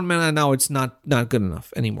push it 1 mana, now it's not good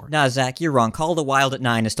enough anymore. Nah, Zach, you're wrong. Call the Wild at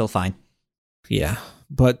 9 is still fine. Yeah,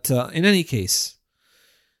 but in any case,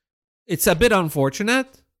 it's a bit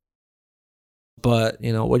unfortunate, but,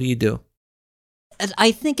 what do you do?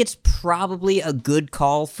 I think it's probably a good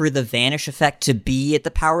call for the Vanish effect to be at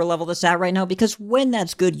the power level that's at right now, because when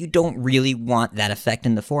that's good, you don't really want that effect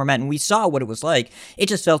in the format, and we saw what it was like. It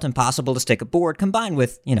just felt impossible to stick a board, combined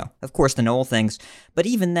with, of course, the null things. But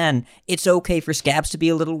even then, it's okay for Scabs to be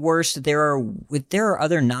a little worse. There are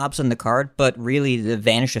other knobs on the card, but really the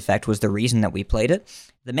Vanish effect was the reason that we played it.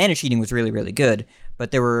 The mana cheating was really, really good,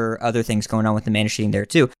 but there were other things going on with the mana cheating there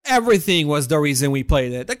too. Everything was the reason we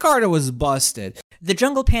played it. The card was busted. The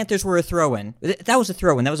Jungle Panthers were a throw-in. That was a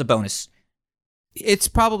throw-in. That was a bonus. It's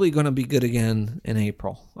probably going to be good again in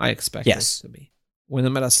April. I expect it to be. When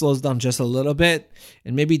the meta slows down just a little bit,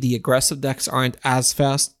 and maybe the aggressive decks aren't as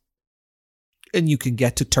fast, and you can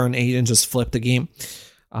get to turn 8 and just flip the game,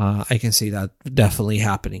 I can see that definitely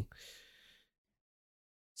happening.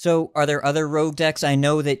 So, are there other Rogue decks? I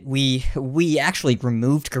know that we actually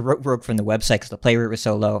removed Rogue from the website because the play rate was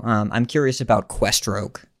so low. I'm curious about Quest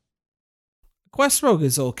Rogue. Quest Rogue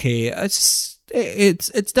is okay. It's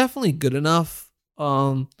definitely good enough.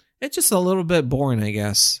 It's just a little bit boring, I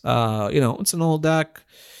guess. It's an old deck.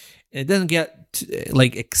 It doesn't get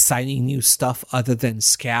exciting new stuff other than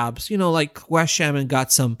Scabs. Like Quesh Shaman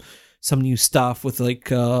got some new stuff with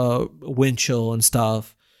Windchill and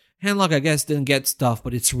stuff. Handlock, I guess, didn't get stuff,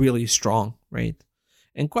 but it's really strong, right?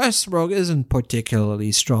 And Quest Rogue isn't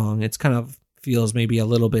particularly strong. It's kind of feels maybe a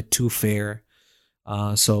little bit too fair.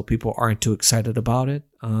 So people aren't too excited about it.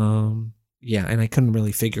 And I couldn't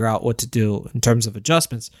really figure out what to do in terms of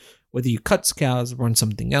adjustments. Whether you cut Scabs, run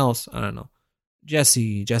something else, I don't know.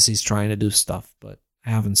 Jesse's trying to do stuff, but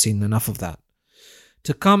I haven't seen enough of that.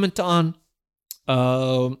 To comment on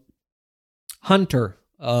Hunter,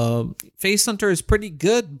 Face Hunter is pretty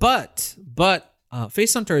good, but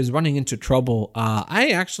Face Hunter is running into trouble.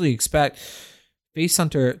 I actually expect Face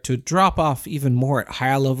Hunter to drop off even more at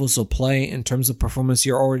higher levels of play in terms of performance.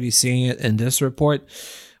 You're already seeing it in this report.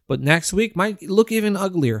 But next week might look even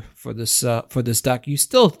uglier for this deck. I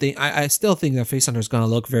still think that Face Hunter is going to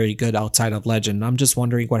look very good outside of Legend. I'm just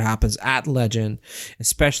wondering what happens at Legend,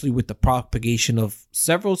 especially with the propagation of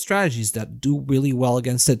several strategies that do really well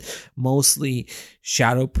against it. Mostly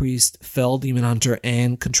Shadow Priest, Fell Demon Hunter,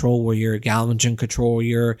 and Control Warrior, Galvanian Control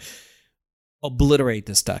Warrior obliterate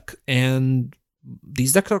this deck. And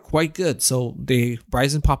these decks are quite good, so they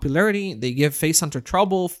rise in popularity. They give Face Hunter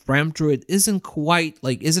trouble. Ram Druid isn't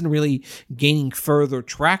really gaining further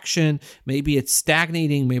traction. Maybe it's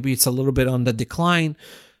stagnating. Maybe it's a little bit on the decline.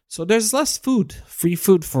 So there's less free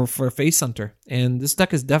food for Face Hunter, and this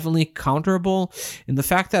deck is definitely counterable. In the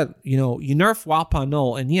fact that you nerf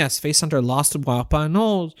Wapano, and yes, Face Hunter lost to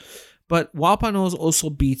Wapano, but Wapano also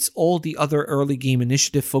beats all the other early game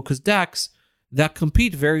initiative focused decks that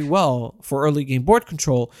compete very well for early game board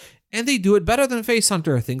control, and they do it better than Face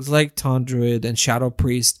Hunter. Things like Tondruid and Shadow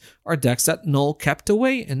Priest are decks that Null kept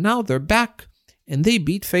away, and now they're back, and they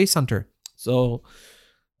beat Face Hunter. So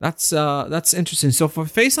that's interesting. So for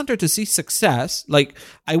Face Hunter to see success,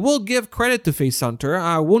 I will give credit to Face Hunter.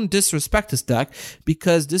 I wouldn't disrespect this deck,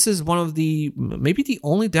 because this is one of maybe the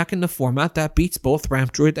only deck in the format that beats both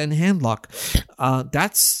Ramp Druid and Handlock.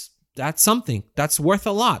 That's something. That's worth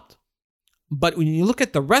a lot. But when you look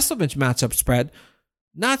at the rest of its matchup spread,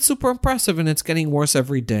 not super impressive, and it's getting worse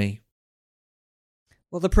every day.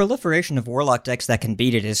 Well, the proliferation of Warlock decks that can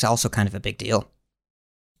beat it is also kind of a big deal.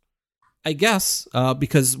 I guess,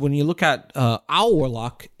 because when you look at Owl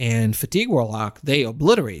Warlock and Fatigue Warlock, they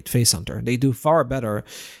obliterate Face Hunter. They do far better.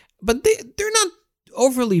 But they're not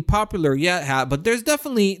overly popular yet, but there's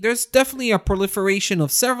definitely a proliferation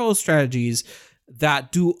of several strategies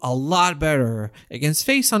that do a lot better against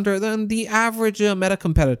Face Hunter than the average meta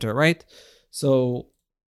competitor, right? So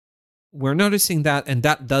we're noticing that, and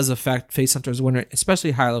that does affect Face Hunter's winner,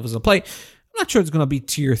 especially higher levels of play. I'm not sure it's going to be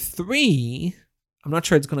tier 3. I'm not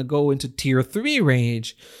sure it's going to go into tier 3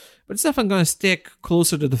 range, but it's definitely going to stick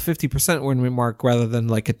closer to the 50% win rate mark rather than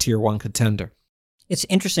like a tier 1 contender. It's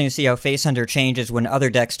interesting to see how Face Hunter changes when other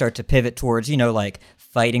decks start to pivot towards,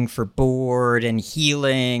 fighting for board and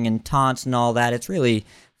healing and taunts and all that. It's really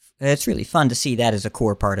fun to see that as a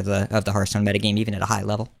core part of the Hearthstone metagame, even at a high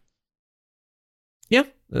level. Yeah,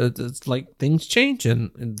 it's like things change,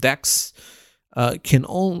 and decks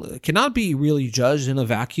cannot be really judged in a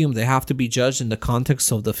vacuum. They have to be judged in the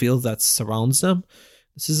context of the field that surrounds them.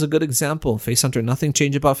 This is a good example. Face Hunter, nothing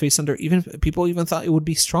changed about Face Hunter. People even thought it would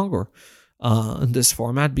be stronger in this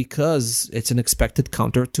format because it's an expected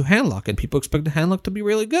counter to Handlock, and people expect the Handlock to be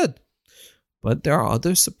really good. But there are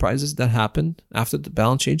other surprises that happen after the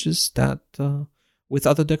balance changes that, with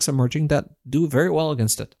other decks emerging, that do very well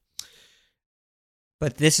against it.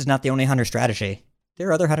 But this is not the only Hunter strategy. There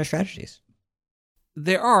are other Hunter strategies.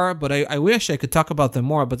 There are, but I wish I could talk about them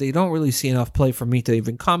more, but they don't really see enough play for me to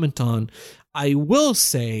even comment on. I will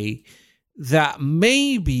say that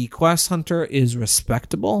maybe Quest Hunter is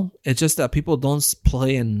respectable. It's just that people don't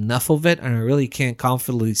play enough of it, and I really can't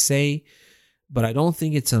confidently say. But I don't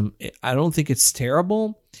think it's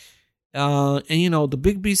terrible. And the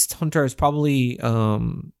Big Beast Hunter is probably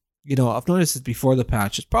I've noticed it before the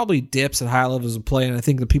patch. It probably dips at high levels of play, and I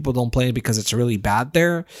think that people don't play it because it's really bad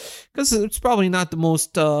there. Because it's probably not the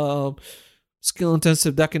most skill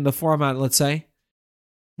intensive deck in the format, let's say.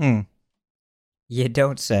 You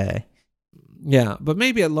don't say. Yeah, but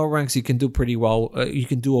maybe at low ranks you can do pretty well. You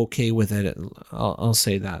can do okay with it. I'll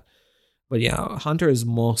say that. But yeah, Hunter is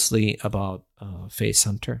mostly about Face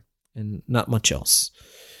Hunter and not much else.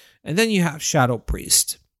 And then you have Shadow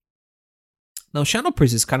Priest. Now, Shadow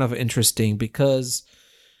Priest is kind of interesting because,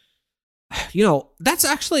 that's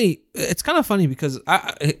actually, it's kind of funny because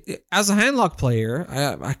as a Handlock player,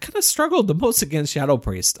 I kind of struggled the most against Shadow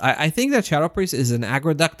Priest. I think that Shadow Priest is an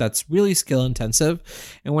aggro deck that's really skill intensive.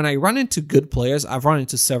 And when I run into good players, I've run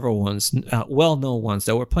into several ones, well-known ones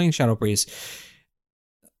that were playing Shadow Priest.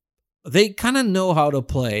 They kind of know how to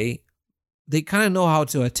play. They kind of know how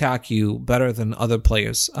to attack you better than other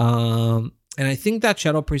players. And I think that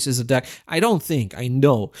Shadow Priest is a deck. I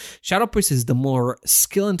know. Shadow Priest is the more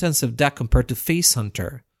skill-intensive deck compared to Face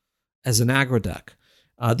Hunter as an aggro deck.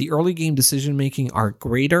 The early game decision-making are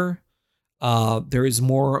greater. There is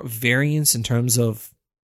more variance in terms of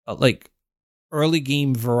early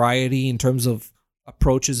game variety in terms of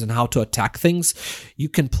approaches and how to attack things. You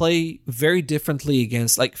can play very differently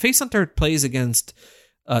against... Face Hunter plays against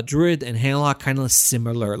Druid and Handlock kind of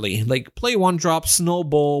similarly. Like play 1-drop,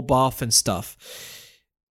 snowball, buff, and stuff.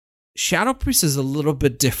 Shadow Priest is a little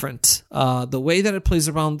bit different. The way that it plays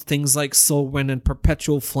around things like Soulwind and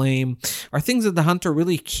Perpetual Flame are things that the Hunter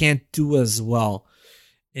really can't do as well.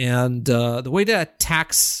 And the way that it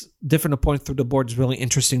attacks different opponents through the board is really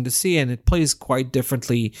interesting to see, and it plays quite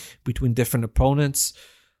differently between different opponents.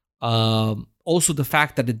 Also, the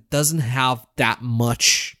fact that it doesn't have that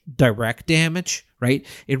much direct damage, right?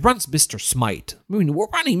 It runs Mr. Smite. I mean, we're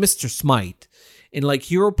running Mr. Smite in like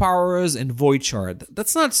Hero Powers and Void Shard.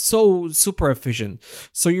 That's not so super efficient.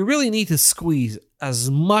 So you really need to squeeze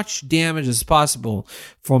as much damage as possible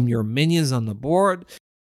from your minions on the board.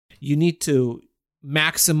 You need to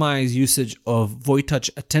maximize usage of Void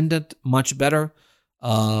Touch Attendant much better.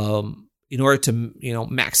 In order to,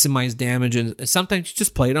 maximize damage. And sometimes you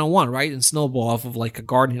just play it on one, right? And snowball off of like a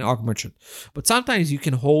Guardian Arc Merchant. But sometimes you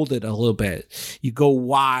can hold it a little bit. You go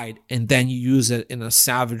wide and then you use it in a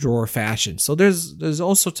Savage Roar fashion. So there's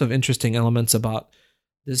all sorts of interesting elements about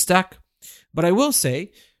this deck. But I will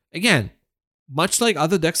say, again, much like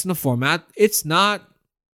other decks in the format,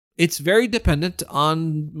 it's very dependent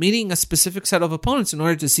on meeting a specific set of opponents in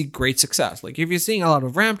order to see great success. Like if you're seeing a lot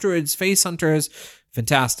of Ramp Druids, Face Hunters,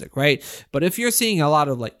 fantastic, right? But if you're seeing a lot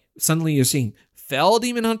of suddenly you're seeing Fel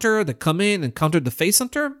Demon Hunter that come in and counter the Face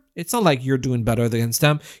Hunter, it's not like you're doing better against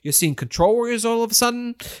them. You're seeing Control Warriors all of a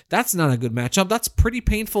sudden. That's not a good matchup. That's pretty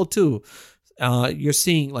painful too. You're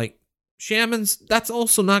seeing Shamans. That's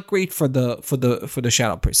also not great for the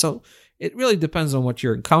Shadow Priest. So it really depends on what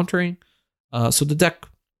you're encountering. So the deck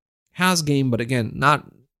has game, but again, not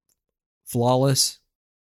flawless.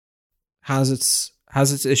 Has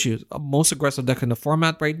its issues. Most aggressive deck in the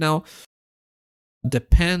format right now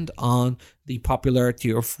depend on the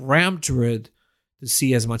popularity of Ramp Druid to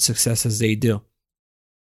see as much success as they do.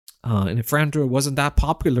 And if Ramp Druid wasn't that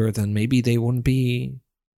popular, then maybe they wouldn't be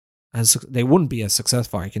as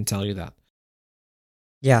successful. I can tell you that.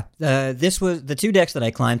 Yeah, this was the two decks that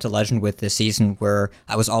I climbed to Legend with this season, where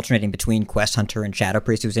I was alternating between Quest Hunter and Shadow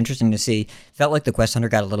Priest. It was interesting to see. Felt like the Quest Hunter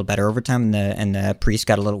got a little better over time, and the Priest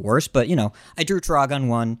got a little worse. But I drew Trogon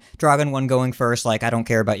 1 going first. Like I don't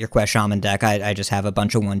care about your Quest Shaman deck. I just have a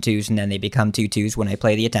bunch of 1/2s, and then they become 2/2s when I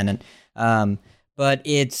play the Attendant. But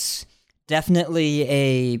it's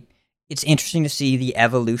definitely it's interesting to see the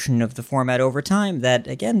evolution of the format over time, that,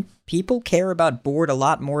 again, people care about board a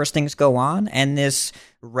lot more as things go on, and this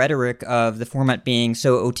rhetoric of the format being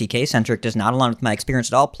so OTK-centric does not align with my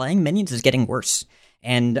experience at all. Playing Minions is getting worse,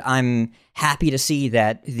 and I'm happy to see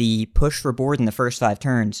that the push for board in the first 5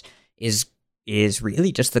 turns is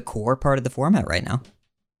really just the core part of the format right now.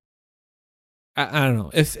 I don't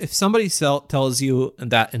know. If somebody tells you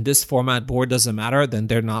that in this format board doesn't matter, then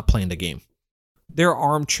they're not playing the game. They're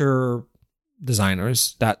armchair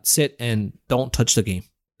designers that sit and don't touch the game.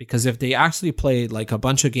 Because if they actually played like a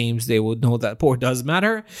bunch of games, they would know that board does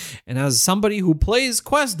matter. And as somebody who plays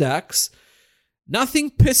Quest decks,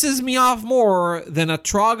 nothing pisses me off more than a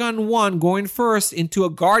Trogon 1 going first into a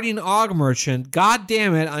Guardian Arc Merchant. God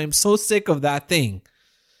damn it, I'm so sick of that thing.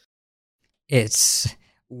 It's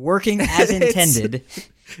working as intended.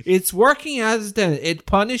 It's working as intended. It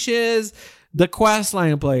punishes the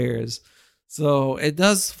questline players. So it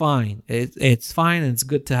does fine. It's fine, and it's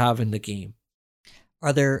good to have in the game.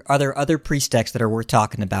 Are there other Priest decks that are worth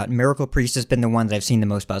talking about? Miracle Priest has been the one that I've seen the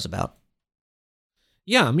most buzz about.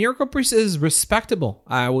 Yeah, Miracle Priest is respectable,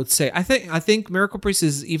 I would say. I think Miracle Priest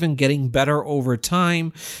is even getting better over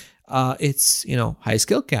time. It's high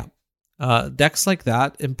skill cap. Decks like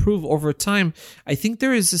that improve over time. I think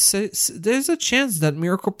there's a chance that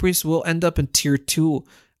Miracle Priest will end up in tier 2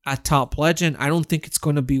 at Top Legend. I don't think it's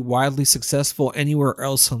going to be widely successful anywhere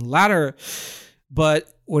else on ladder,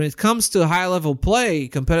 but when it comes to high level play,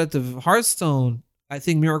 competitive Hearthstone, I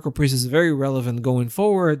think Miracle Priest is very relevant going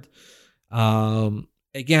forward.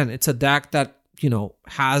 Again, it's a deck that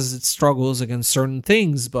has its struggles against certain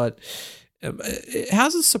things, but it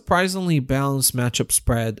has a surprisingly balanced matchup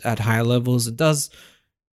spread at high levels. It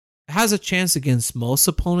has a chance against most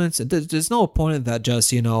opponents. There's no opponent that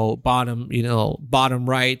just bottom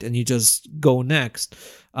right and you just go next.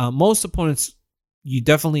 Most opponents you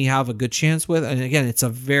definitely have a good chance with, and again, it's a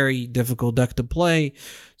very difficult deck to play.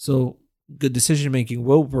 So good decision making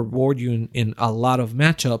will reward you in a lot of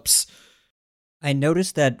matchups. I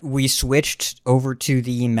noticed that we switched over to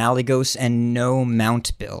the Malygos and no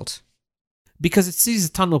mount build because it sees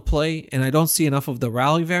a ton of play, and I don't see enough of the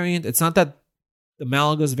rally variant. It's not that the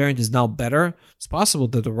Malygos variant is now better. It's possible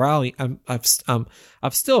that the rally, I've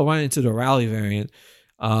still run into the rally variant.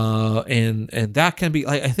 And that can be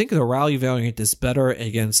like, I think the rally variant is better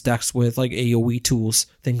against decks with like AoE tools,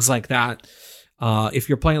 things like that. If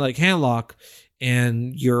you're playing like Handlock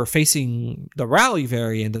and you're facing the rally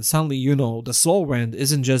variant, and suddenly the Soul Rend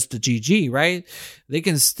isn't just the GG, right? They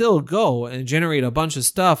can still go and generate a bunch of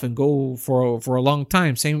stuff and go for a long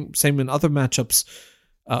time. Same in other matchups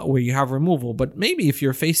where you have removal. But maybe if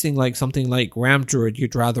you're facing like something like Ram Druid,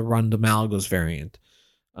 you'd rather run the Malygos variant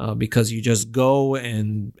because you just go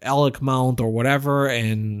and Alec Mount or whatever,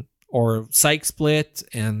 or Psych Split,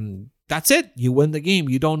 and that's it. You win the game.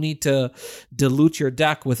 You don't need to dilute your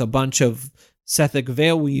deck with a bunch of Sethic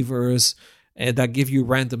Veil Weavers that give you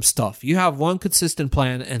random stuff. You have one consistent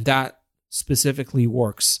plan, and that specifically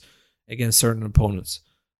works against certain opponents.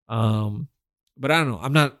 But I don't know.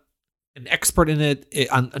 I'm not an expert in it.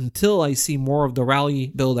 Until I see more of the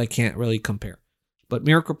rally build, I can't really compare. But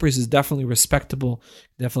Miracle Priest is definitely respectable.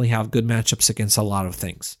 Definitely have good matchups against a lot of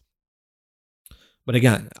things. But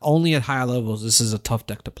again, only at higher levels, this is a tough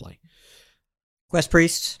deck to play. Quest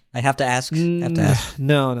Priest, I have to ask.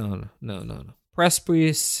 No. Quest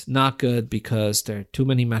Priest, not good because there are too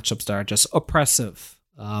many matchups that are just oppressive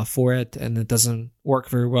for it, and it doesn't work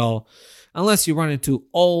very well. Unless you run into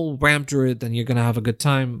all Ram Druid, then you're going to have a good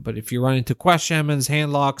time. But if you run into Quest Shamans,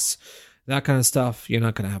 Handlocks, that kind of stuff, you're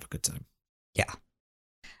not going to have a good time. Yeah.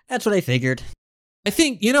 That's what I figured. I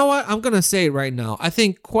think, you know what? I'm going to say it right now. I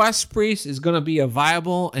think Quest Priest is going to be a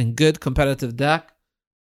viable and good competitive deck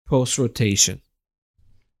post-rotation.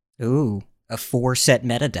 Ooh, a 4-set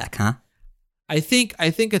meta deck, huh? I think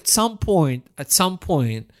at some point, like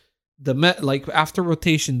after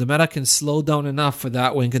rotation, the meta can slow down enough for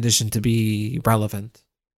that win condition to be relevant,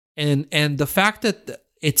 and the fact that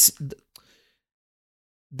it's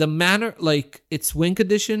the manner, like its win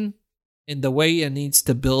condition and the way it needs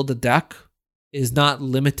to build a deck is not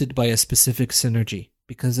limited by a specific synergy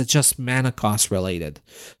because it's just mana cost related.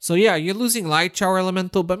 So yeah, you're losing Light Shower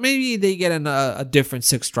Elemental, but maybe they get a different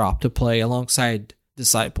 6-drop to play alongside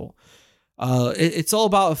Disciple. It's all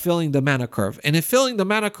about filling the mana curve. And if filling the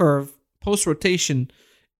mana curve post-rotation,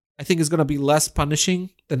 I think is going to be less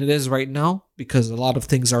punishing than it is right now because a lot of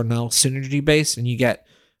things are now synergy-based and you get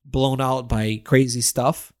blown out by crazy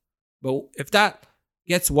stuff. But if that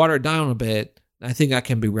gets watered down a bit, I think that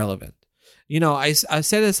can be relevant. I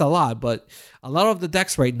say this a lot, but a lot of the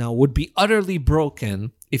decks right now would be utterly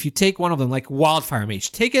broken if you take one of them, like Wildfire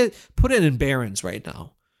Mage. Take it, put it in Barons right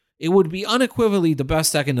now. It would be unequivocally the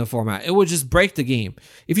best deck in the format. It would just break the game.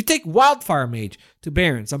 If you take Wildfire Mage to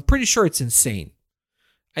Barons, I'm pretty sure it's insane.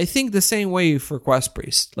 I think the same way for Quest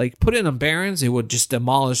Priest. Like, put it on Barons, it would just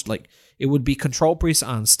demolish, like, it would be Control Priest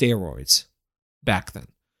on steroids back then.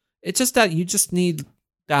 It's just that you just need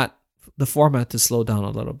the format to slow down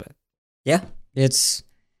a little bit. Yeah,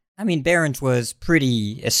 Barons was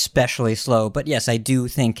pretty especially slow, but yes, I do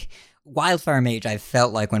think Wildfire Mage, I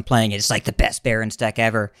felt like when playing it, it's like the best Barons deck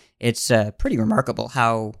ever. It's pretty remarkable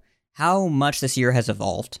how much this year has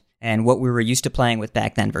evolved and what we were used to playing with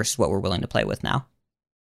back then versus what we're willing to play with now.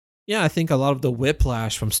 Yeah, I think a lot of the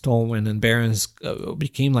whiplash from Stormwind and Barons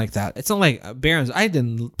became like that. It's not like Barons, I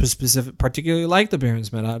didn't particularly like the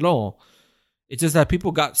Barons meta at all. It's just that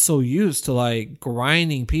people got so used to like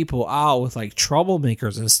grinding people out with like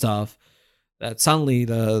troublemakers and stuff that suddenly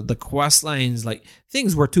the quest lines, like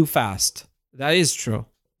things were too fast. That is true.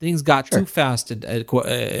 Things got too fast at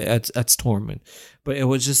Stormwind. But it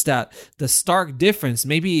was just that the stark difference.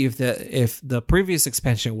 Maybe if the previous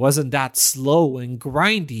expansion wasn't that slow and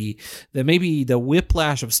grindy, then maybe the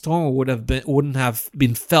whiplash of Stormwind wouldn't have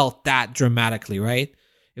been felt that dramatically, right?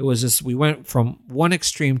 It was just we went from one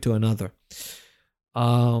extreme to another.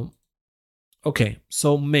 Okay,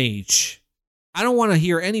 so Mage. I don't want to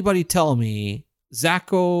hear anybody tell me,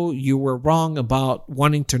 Zacho, you were wrong about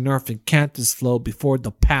wanting to nerf Incantus Flow before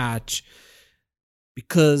the patch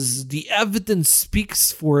because the evidence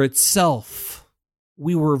speaks for itself.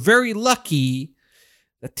 We were very lucky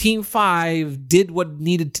that Team 5 did what it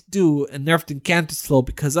needed to do and nerfed Incantus Flow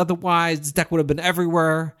because otherwise this deck would have been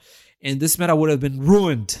everywhere and this meta would have been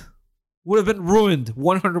ruined.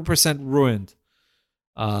 100% ruined.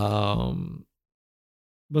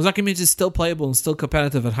 Mozaki Mage is still playable and still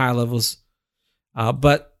competitive at higher levels.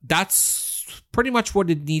 But that's pretty much what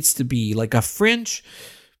it needs to be. Like a fringe,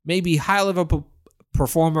 maybe high level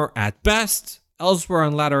performer at best. Elsewhere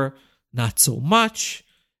on ladder, not so much.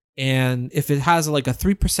 And if it has like a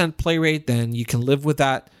 3% play rate, then you can live with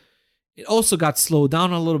that. It also got slowed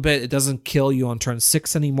down a little bit. It doesn't kill you on turn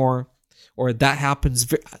 6 anymore. Or that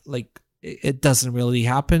happens, it doesn't really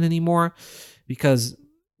happen anymore. Because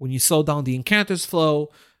when you slow down the Incantus Flow,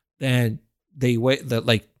 then they wait that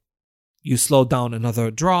like You slow down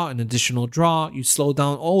another draw, an additional draw. You slow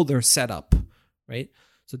down all their setup, right?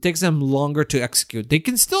 So it takes them longer to execute. They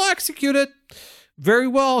can still execute it very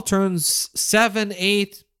well. Turns 7,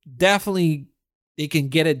 8, definitely they can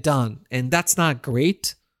get it done. And that's not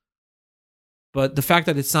great. But the fact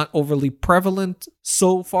that it's not overly prevalent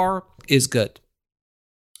so far is good.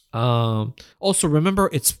 Also, remember,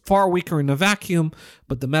 it's far weaker in a vacuum,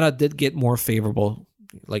 but the meta did get more favorable.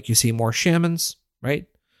 Like you see more shamans, right?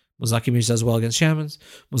 Mozaki Mage does well against shamans.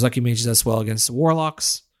 Mozaki Mage does well against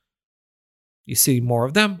warlocks. You see more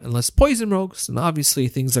of them and less poison rogues, and obviously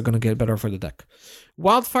things are going to get better for the deck.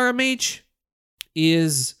 Wildfire Mage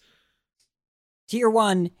is Tier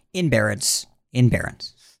 1 in Barrens. In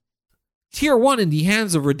Barrens. Tier 1 in the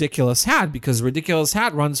hands of Ridiculous Hat, because Ridiculous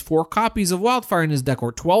Hat runs 4 copies of Wildfire in his deck,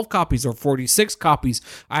 or 12 copies, or 46 copies.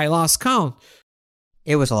 I lost count.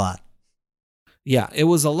 It was a lot. Yeah, it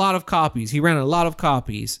was a lot of copies. He ran a lot of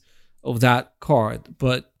copies of that card,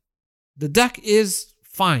 but the deck is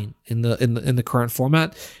fine in the current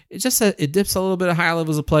format. It's just that it dips a little bit of higher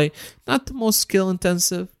levels of play. Not the most skill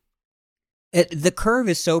intensive. The curve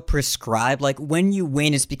is so prescribed. Like, when you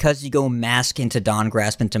win, it's because you go Mask into Dawn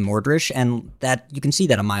Grasp into Mordresh, and that you can see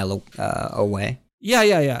that a mile away.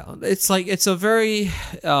 Yeah. It's like, it's a very,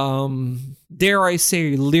 dare I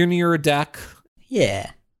say, linear deck.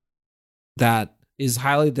 Yeah. That is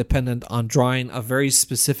highly dependent on drawing a very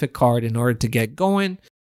specific card in order to get going.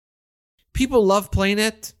 People love playing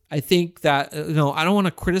it. I think that, I don't want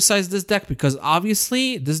to criticize this deck because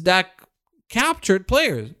obviously this deck captured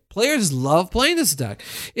players. Players love playing this deck.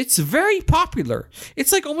 It's very popular.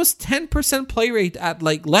 It's like almost 10% play rate at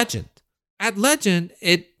like Legend. At Legend,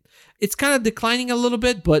 it's kind of declining a little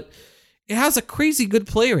bit, but it has a crazy good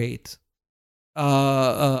play rate.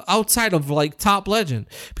 Outside of like top Legend,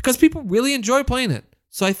 because people really enjoy playing it.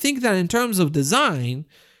 So I think that in terms of design,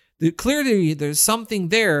 clearly there's something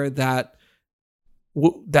there that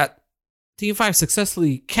Team 5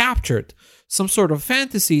 successfully captured, some sort of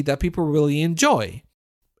fantasy that people really enjoy.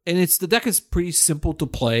 And the deck is pretty simple to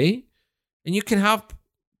play, and you can have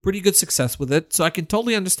pretty good success with it. So I can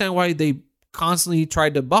totally understand why they constantly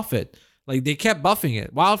tried to buff it. Like, they kept buffing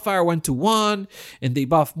it. Wildfire went to 1, and they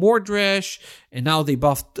buffed Mordresh, and now they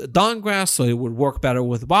buffed Dawngrasp, so it would work better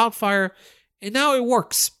with Wildfire. And now it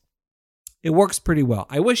works. It works pretty well.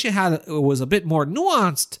 I wish it was a bit more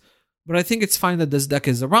nuanced, but I think it's fine that this deck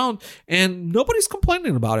is around, and nobody's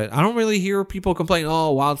complaining about it. I don't really hear people complain,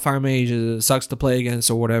 oh, Wildfire Mage sucks to play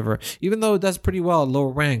against or whatever, even though it does pretty well at lower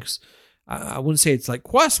ranks. I wouldn't say it's like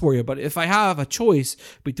Quest Warrior, but if I have a choice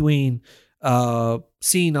between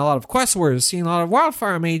seeing a lot of Quest Warriors, seeing a lot of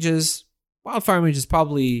Wildfire Mages is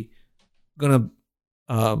probably going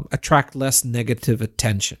to attract less negative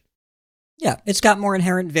attention. Yeah, it's got more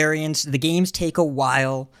inherent variance. The games take a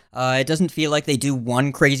while. It doesn't feel like they do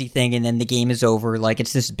one crazy thing and then the game is over. Like,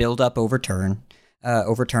 it's this build-up multiple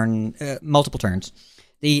turns.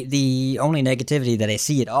 The only negativity that I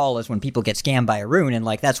see at all is when people get scammed by a rune, and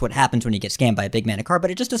like that's what happens when you get scammed by a big mana card, but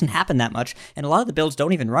it just doesn't happen that much, and a lot of the builds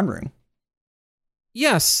don't even run rune.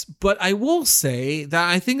 Yes, but I will say that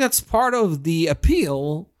I think that's part of the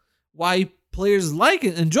appeal why players like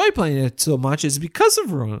it, enjoy playing it so much, is because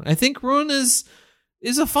of Rune. I think Rune is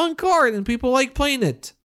a fun card and people like playing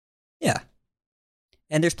it. Yeah.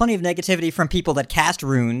 And there's plenty of negativity from people that cast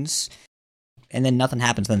runes and then nothing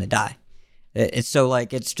happens, then they die. It's so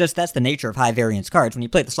like, it's just, that's the nature of high variance cards. When you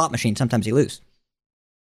play the slot machine, sometimes you lose.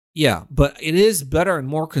 Yeah, but it is better and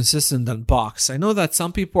more consistent than Box. I know that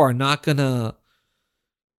some people are not gonna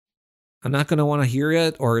want to hear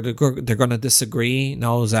it, or they're going to disagree.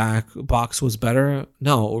 No, Zach, Box was better.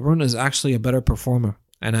 No, Rune is actually a better performer.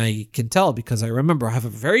 And I can tell because I remember, I have a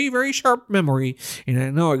very, very sharp memory, and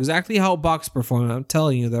I know exactly how Box performed. I'm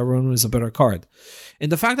telling you that Rune is a better card.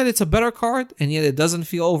 And the fact that it's a better card, and yet it doesn't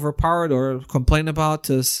feel overpowered or complained about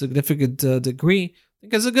to a significant degree, I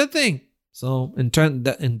think is a good thing. So in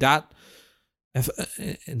that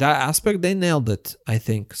aspect, they nailed it, I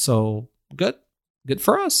think. So good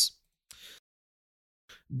for us.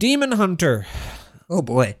 Demon Hunter. Oh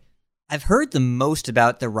boy. I've heard the most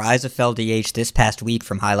about the rise of FelDH this past week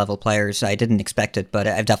from high-level players. I didn't expect it, but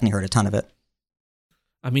I've definitely heard a ton of it.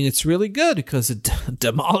 I mean, it's really good because it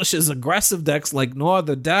demolishes aggressive decks like no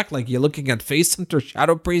other deck. Like, you're looking at Face Hunter,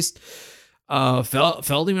 Shadow Priest.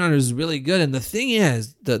 FelDemon Hunter is really good. And the thing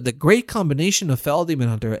is, the great combination of FelDemon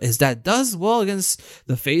Hunter is that it does well against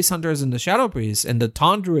the Face Hunters and the Shadow Priests and the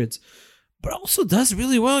Taunt Druids, but also does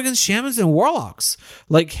really well against Shamans and Warlocks.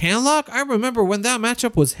 Like Handlock, I remember when that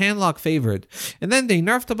matchup was Handlock favored. And then they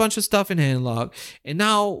nerfed a bunch of stuff in Handlock. And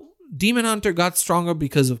now Demon Hunter got stronger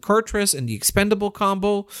because of Kurtrus and the expendable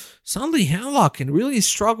combo, suddenly Handlock can really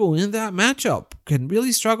struggle in that matchup, can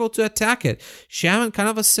really struggle to attack it. Shaman, kind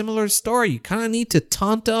of a similar story. You kind of need to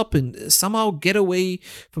taunt up and somehow get away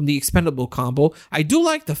from the expendable combo. I do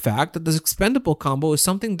like the fact that this expendable combo is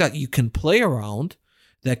something that you can play around,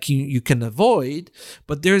 that you can avoid,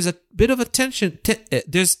 but there's a bit of a tension.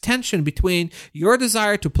 There's tension between your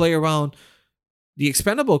desire to play around the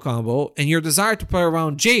expendable combo and your desire to play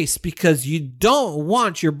around Jace, because you don't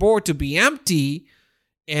want your board to be empty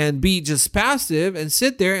and be just passive and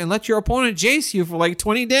sit there and let your opponent Jace you for like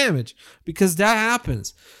 20 damage, because that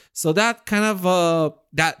happens. So that kind of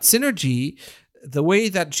that synergy, the way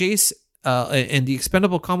that Jace and the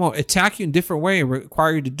expendable combo attack you in different way and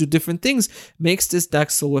require you to do different things, makes this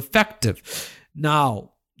deck so effective. Now,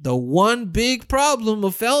 the one big problem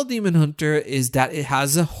of Fel Demon Hunter is that it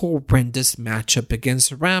has a horrendous matchup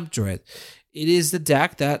against Ramp Druid. It is the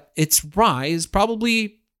deck that its rise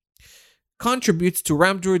probably contributes to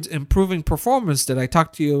Ramp Druid's improving performance that I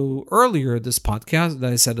talked to you earlier this podcast,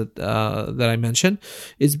 that I said that I mentioned,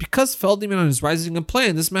 is because Fel Demon Hunter is rising in play,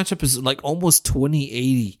 and this matchup is like almost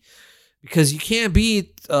 20-80. Because you can't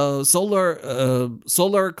beat Solar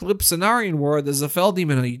Eclipse Cenarian Ward as a Fel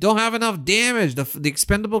Demon. You don't have enough damage. The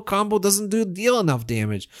expendable combo doesn't deal enough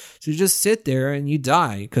damage. So you just sit there and you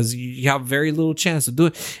die because you have very little chance to do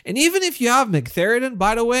it. And even if you have McTheridan,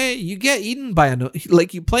 by the way, you get eaten by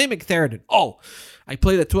like you play McTheridan. Oh, I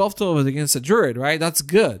played a 12-12 against a Druid, right? That's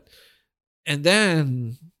good. And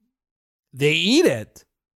then they eat it.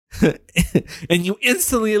 And you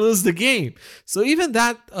instantly lose the game. So even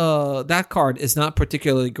that card is not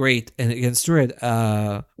particularly great against Druid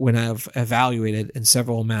when I've evaluated in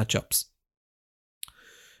several matchups.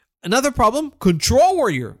 Another problem, Control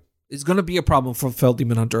Warrior is going to be a problem for Fel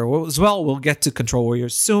Demon Hunter as well. We'll get to Control Warrior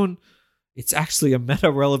soon. It's actually a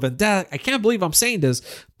meta-relevant deck. I can't believe I'm saying this,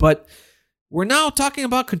 but we're now talking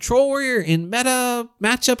about Control Warrior in meta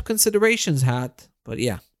matchup considerations, Hat. But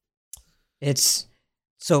yeah.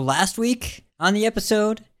 So last week on the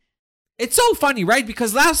episode, it's so funny, right?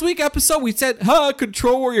 Because last week episode we said,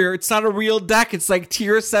 Control Warrior, it's not a real deck. It's like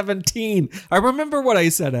tier 17. I remember what I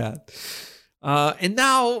said at. And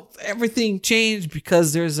now everything changed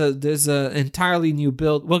because there's a entirely new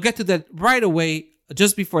build. We'll get to that right away.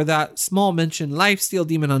 Just before that, small mention, Lifesteal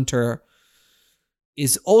Demon Hunter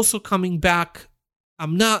is also coming back.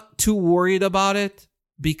 I'm not too worried about it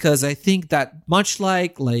because I think that much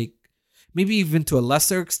like maybe even to a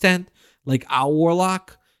lesser extent, like Owl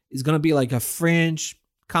Warlock is going to be like a fringe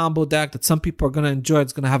combo deck that some people are going to enjoy.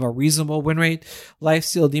 It's going to have a reasonable win rate.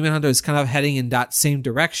 Lifesteal Demon Hunter is kind of heading in that same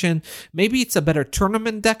direction. Maybe it's a better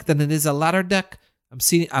tournament deck than it is a ladder deck. I'm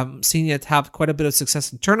seeing it have quite a bit of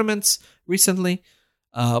success in tournaments recently,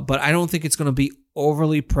 but I don't think it's going to be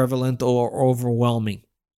overly prevalent or overwhelming.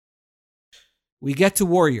 We get to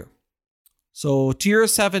Warrior. So tier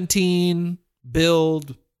 17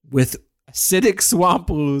 build with Acidic Swamp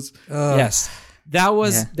Ooze. Yes. That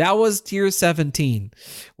was tier 17.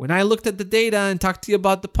 When I looked at the data and talked to you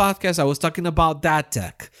about the podcast, I was talking about that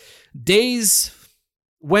deck. Days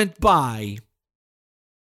went by.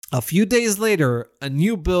 A few days later, a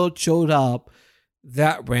new build showed up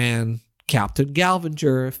that ran Captain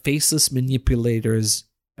Galvanger, Faceless Manipulators,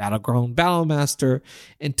 Battleground Battlemaster,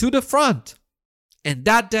 and To the Front. And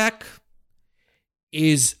that deck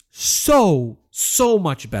is so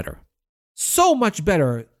much better. So much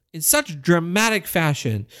better in such dramatic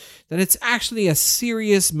fashion that it's actually a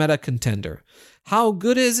serious meta contender. How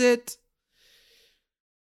good is it?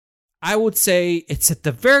 I would say it's at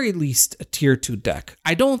the very least a tier 2 deck.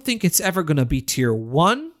 I don't think it's ever going to be tier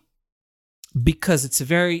 1 because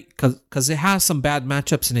because it has some bad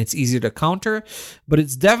matchups and it's easier to counter, but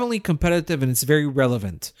it's definitely competitive and it's very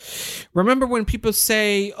relevant. Remember when people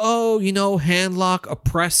say, Handlock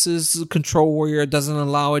oppresses Control Warrior, doesn't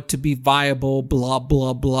allow it to be viable, blah,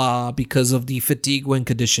 blah, blah, because of the fatigue win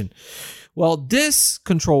condition. Well, this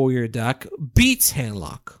Control Warrior deck beats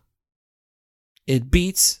Handlock. It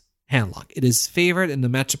beats Handlock. It is favored in the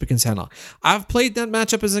matchup against Handlock. I've played that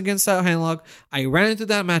matchup against that Handlock. I ran into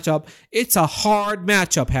that matchup. It's a hard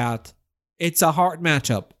matchup, Hat. It's a hard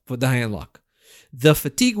matchup for the Handlock. The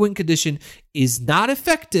fatigue win condition is not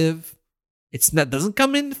effective. Doesn't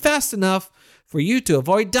come in fast enough for you to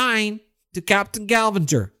avoid dying to Captain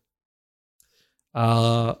Galvanger.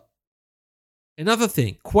 Another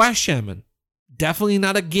thing, Quest Shaman. Definitely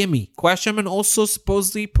not a gimme. Quest Shaman also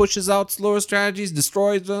supposedly pushes out slower strategies,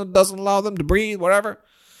 destroys them, doesn't allow them to breathe, whatever.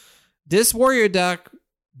 This Warrior deck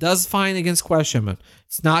does fine against Quest Shaman.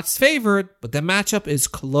 It's not favored, but the matchup is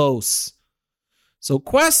close. So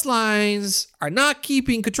quest lines are not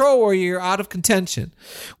keeping Control Warrior out of contention.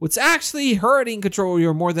 What's actually hurting Control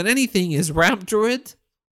Warrior more than anything is Ramp Druid.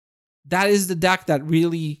 That is the deck that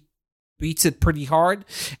really beats it pretty hard.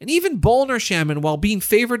 And even Bolner Shaman, while being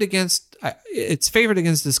favored against, it's favored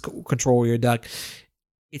against this Control Warrior deck.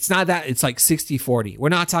 It's not that, it's like 60-40. We're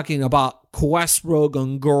not talking about Quest Rogue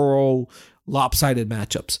and Goro lopsided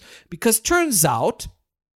matchups. Because turns out,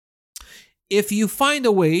 if you find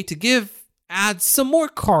a way to add some more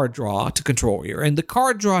card draw to Control Warrior, and the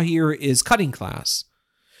card draw here is Cutting Class,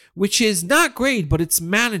 which is not great, but it's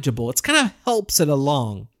manageable. It kind of helps it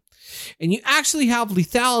along. And you actually have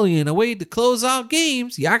lethality in a way to close out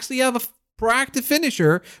games. You actually have a proactive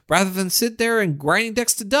finisher rather than sit there and grinding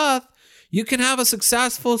decks to death. You can have a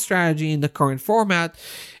successful strategy in the current format.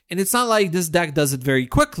 And it's not like this deck does it very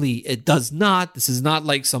quickly. It does not. This is not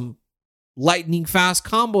like some lightning fast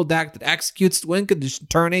combo deck that executes win condition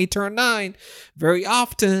turn 8, turn 9. Very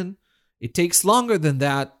often, it takes longer than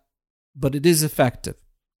that, but it is effective.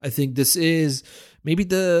 I think this is maybe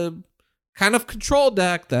the kind of control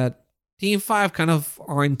deck that Team 5 kind of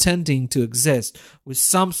are intending to exist with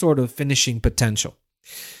some sort of finishing potential.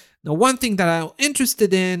 Now, one thing that I'm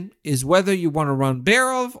interested in is whether you want to run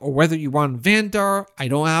Barov or whether you run Vandar. I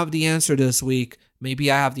don't have the answer this week.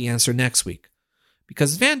 Maybe I have the answer next week.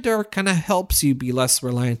 Because Vandar kind of helps you be less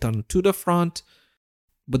reliant on to the front.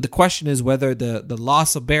 But the question is whether the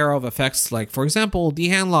loss of Barov affects, like, for example, the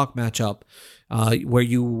Handlock matchup, where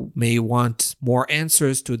you may want more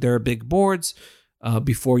answers to their big boards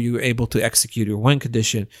before you're able to execute your win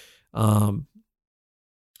condition.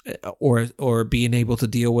 Or being able to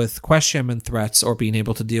deal with Quest Shaman threats, or being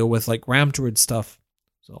able to deal with like Ramp Druid stuff.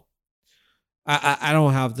 So I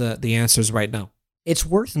don't have the answers right now. It's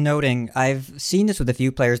worth noting, I've seen this with a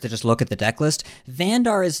few players that just look at the deck list.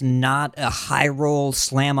 Vandar is not a high roll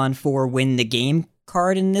slam on 4 win the game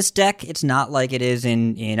card in this deck. It's not like it is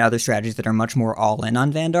in other strategies that are much more all in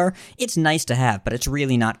on Vandar. It's nice to have, but it's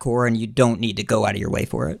really not core, and you don't need to go out of your way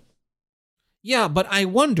for it. Yeah, but I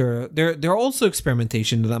wonder, there are also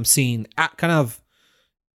experimentation that I'm seeing at kind of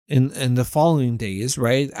in the following days,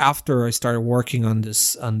 right? After I started working on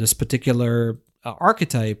this particular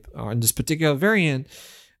archetype, or in this particular variant,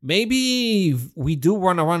 maybe we do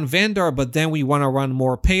want to run Vandar, but then we want to run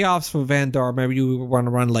more payoffs for Vandar. Maybe we want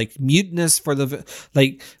to run like Mutinous for the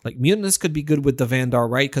like Mutinous could be good with the Vandar,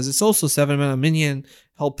 right? Because it's also 7-mana minion,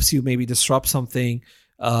 helps you maybe disrupt something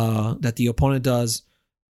that the opponent does.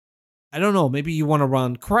 I don't know. Maybe you want to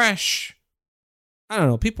run Crash. I don't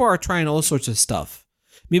know. People are trying all sorts of stuff.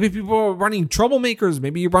 Maybe people are running Troublemakers.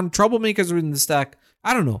 Maybe you run Troublemakers in the stack.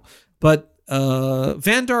 I don't know. But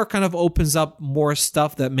Vandar kind of opens up more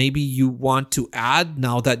stuff that maybe you want to add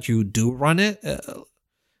now that you do run it.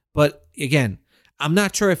 But again, I'm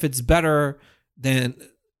not sure if it's better than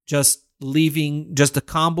just leaving just the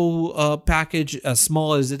combo package as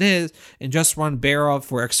small as it is and just run Barov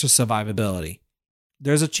for extra survivability.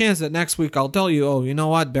 There's a chance that next week I'll tell you, oh, you know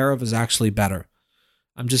what? Barov is actually better.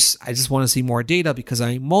 I just want to see more data because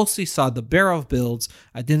I mostly saw the Barov builds.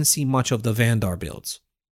 I didn't see much of the Vandar builds.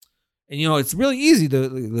 And, you know, it's really easy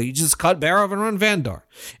you just cut Barov and run Vandar.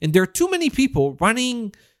 And there are too many people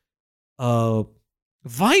running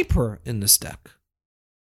Viper in this deck.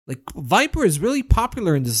 Like, Viper is really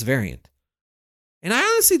popular in this variant. And I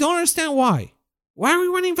honestly don't understand why. Why are we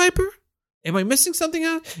running Viper? Am I missing something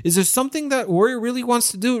out? Is there something that Warrior really wants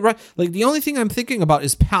to do? Right? Like, the only thing I'm thinking about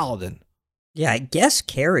is Paladin. Yeah, I guess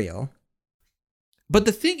Cariel. But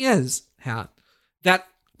the thing is, Hat, that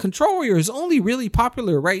Control Warrior is only really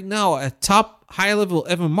popular right now at top high-level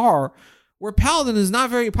MMR, where Paladin is not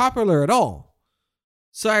very popular at all.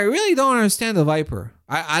 So I really don't understand the Viper.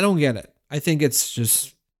 I don't get it. I think it's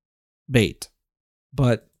just bait.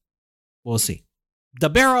 But we'll see. The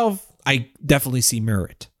Barov, I definitely see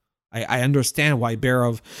merit. I understand why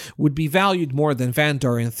Barov would be valued more than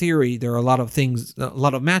Vandar in theory. There are a lot of things, a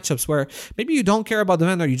lot of matchups where maybe you don't care about the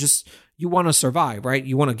Vandar, you want to survive, right?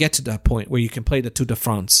 You want to get to that point where you can play the Tour de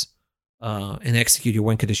France and execute your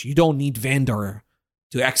win condition. You don't need Vandar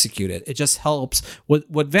to execute it. It just helps. What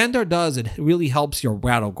Vandar does, it really helps your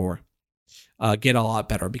Rattlegore get a lot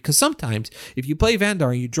better. Because sometimes if you play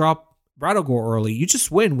Vandar and you drop Rattlegore early, you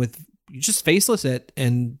just win you just faceless it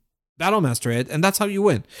and Battlemaster it, and that's how you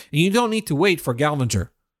win. And you don't need to wait for Galvanger.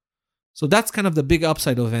 So that's kind of the big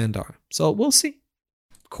upside of Vandar. So we'll see.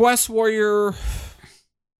 Quest Warrior.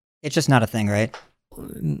 It's just not a thing, right?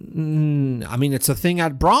 I mean, it's a thing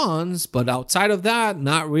at bronze, but outside of that,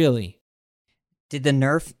 not really. Did the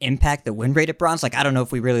nerf impact the win rate at bronze? Like, I don't know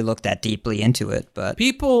if we really looked that deeply into it, but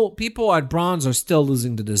people at bronze are still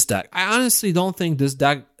losing to this deck. I honestly don't think this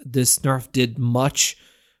nerf did much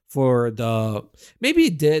for the. Maybe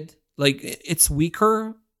it did. Like, it's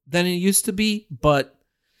weaker than it used to be, but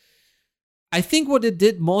I think what it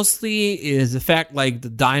did mostly is the fact, like, the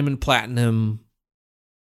Diamond Platinum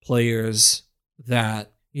players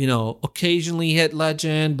that, you know, occasionally hit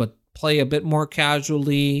Legend but play a bit more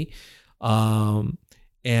casually, and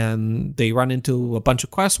they run into a bunch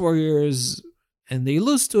of Quest Warriors and they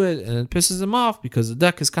lose to it, and it pisses them off because the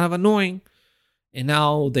deck is kind of annoying, and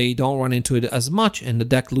now they don't run into it as much and the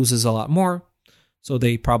deck loses a lot more, so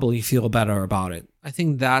they probably feel better about it. I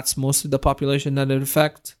think that's most of the population that it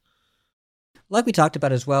affects. like we talked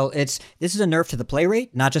about as well, this is a nerf to the play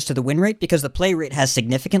rate, not just to the win rate, because the play rate has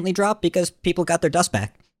significantly dropped because people got their dust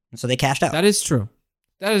back, and so they cashed out. That is true.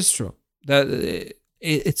 That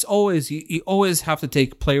it's always you always have to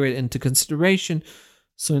take play rate into consideration.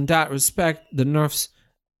 So in that respect, the nerfs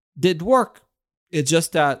did work. It's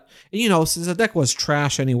just that, you know, since the deck was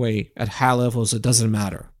trash anyway at high levels, it doesn't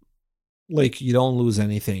matter. Like, you don't lose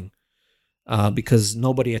anything because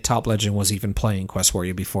nobody at Top Legend was even playing Quest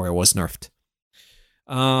Warrior before it was nerfed.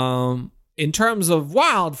 In terms of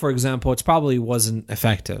Wild, for example, it probably wasn't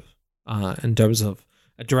effective in terms of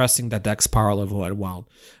addressing that deck's power level at Wild.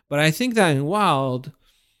 But I think that in Wild,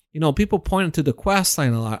 you know, people pointed to the quest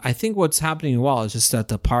line a lot. I think what's happening in Wild is just that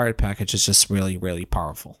the pirate package is just really, really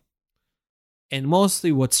powerful. And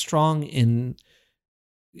mostly what's strong in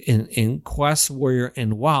Quest Warrior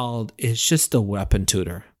and Wild is just the weapon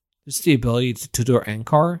tutor. Just the ability to tutor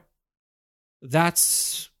Ankar. That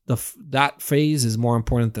phase is more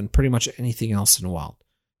important than pretty much anything else in Wild.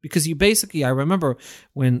 Because you basically, I remember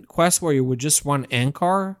when Quest Warrior would just run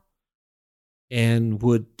Ankar and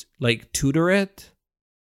would like tutor it,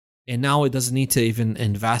 and now it doesn't need to even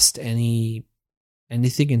invest anything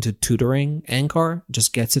into tutoring Ankar,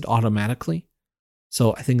 just gets it automatically.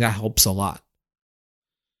 So I think that helps a lot.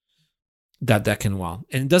 That deck in Wild.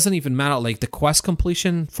 And it doesn't even matter, like the quest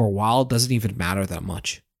completion for Wild doesn't even matter that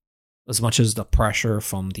much. As much as the pressure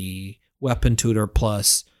from the weapon tutor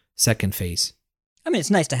plus second phase. I mean,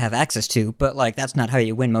 it's nice to have access to, but like that's not how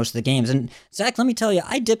you win most of the games. And Zach, let me tell you,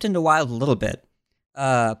 I dipped into Wild a little bit.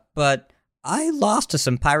 But I lost to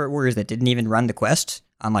some Pirate Warriors that didn't even run the quest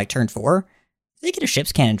on like turn 4. They get a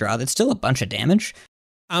ship's cannon draw. That's still a bunch of damage.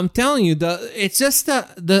 I'm telling you, it's just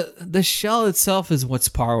the shell itself is what's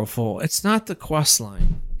powerful. It's not the quest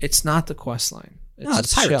line. It's not the quest line. No,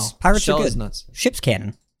 it's pirates. Shell. Pirates shell are good. Is nuts. Ship's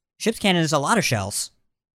cannon. Ship's cannon is a lot of shells.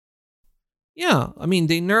 Yeah, I mean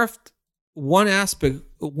they nerfed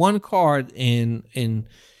one card in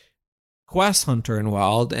Quest Hunter in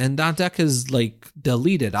Wild, and that deck is like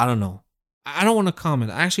deleted. I don't know. I don't want to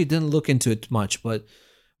comment. I actually didn't look into it much, but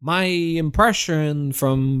my impression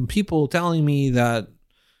from people telling me that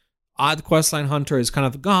Odd Questline Hunter is kind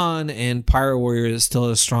of gone and Pirate Warrior is still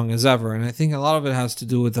as strong as ever. And I think a lot of it has to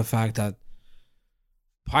do with the fact that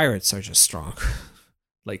pirates are just strong.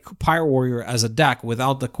 Like Pirate Warrior as a deck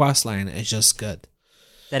without the questline is just good.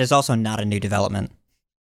 That is also not a new development.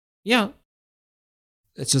 Yeah.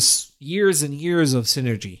 It's just years and years of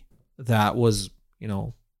synergy that was, you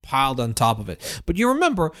know, piled on top of it. But you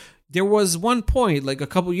remember, there was one point, like a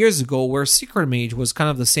couple years ago, where Secret Mage was kind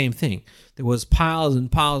of the same thing. There was piles and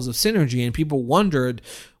piles of synergy, and people wondered,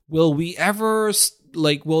 will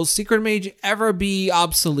Secret Mage ever be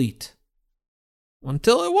obsolete?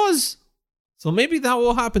 Until it was. So maybe that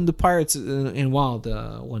will happen to Pirates in Wild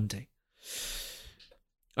one day.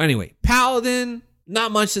 Anyway, Paladin.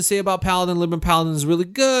 Not much to say about Paladin. Living Paladin is really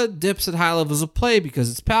good. Dips at high levels of play because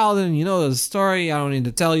it's Paladin. You know the story. I don't need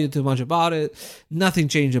to tell you too much about it. Nothing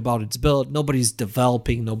changed about its build. Nobody's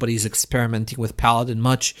developing. Nobody's experimenting with Paladin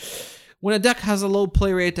much. When a deck has a low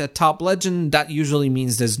play rate at Top Legend, that usually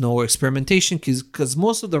means there's no experimentation because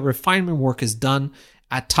most of the refinement work is done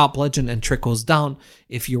at Top Legend and trickles down.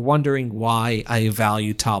 If you're wondering why I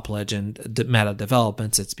value Top Legend meta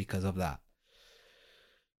developments, it's because of that.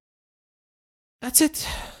 That's it.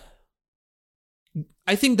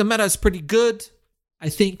 I think the meta is pretty good. I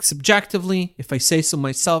think subjectively, if I say so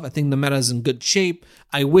myself, I think the meta is in good shape.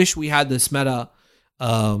 I wish we had this meta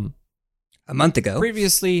a month ago.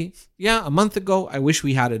 Previously, yeah, a month ago. I wish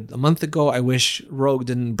we had it a month ago. I wish Rogue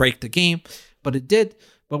didn't break the game, but it did.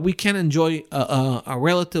 But we can enjoy a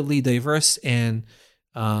relatively diverse and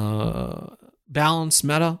balanced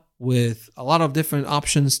meta with a lot of different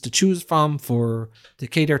options to choose from to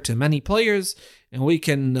cater to many players, and we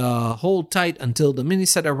can hold tight until the mini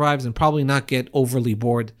set arrives and probably not get overly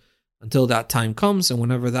bored until that time comes. And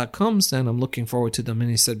whenever that comes, then I'm looking forward to the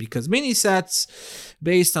mini set, because mini sets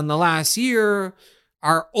based on the last year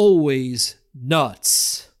are always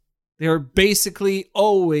nuts. They're basically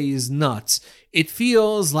always nuts. It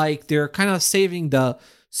feels like they're kind of saving the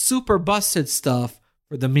super busted stuff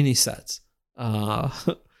for the mini sets.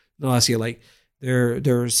 Last year, like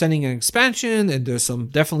they're sending an expansion, and there's some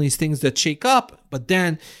definitely things that shake up, but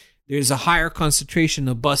then there's a higher concentration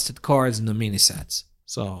of busted cards in the mini sets.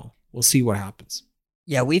 So we'll see what happens.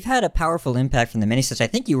 Yeah, we've had a powerful impact from the mini sets. I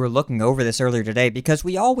think you were looking over this earlier today, because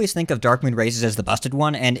we always think of Darkmoon Races as the busted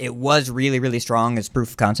one, and it was really, really strong as proof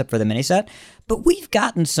of concept for the mini set. But we've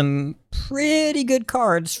gotten some pretty good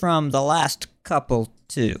cards from the last couple,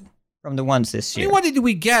 too, from the ones this year. I mean, what did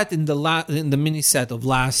we get in the mini set of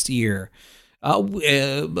last year?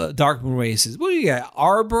 Darkmoon Races. What do you get?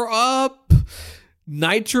 Arbor Up?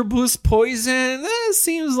 Nitro Boost Poison? That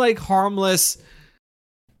seems like harmless.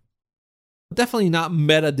 Definitely not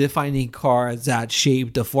meta-defining cards that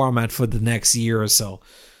shape the format for the next year or so.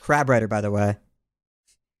 Crab Rider, by the way.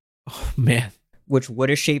 Oh, man. Which would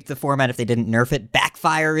have shaped the format if they didn't nerf it.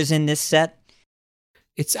 Backfire is in this set.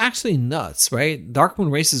 It's actually nuts, right?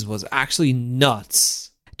 Darkmoon Races was actually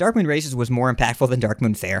nuts. Darkmoon Races was more impactful than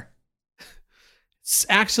Darkmoon Faire. It's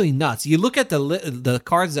actually nuts. You look at the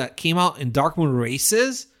cards that came out in Darkmoon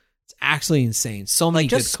Races, it's actually insane. So many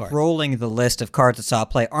good cards. Just scrolling the list of cards that saw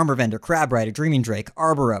play: Armor Vendor, Crab Rider, Dreaming Drake,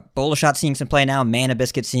 Arbor Up, Bola Shot seeing some play now, Mana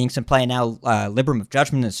Biscuit seeing some play now, Libram of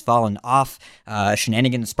Judgment has fallen off,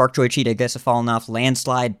 Shenanigans, Sparkjoy Cheat, I guess, have fallen off,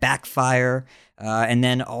 Landslide, Backfire, and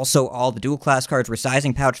then also all the dual class cards: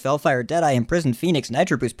 Resizing Pouch, Fellfire, Deadeye, Imprisoned Phoenix,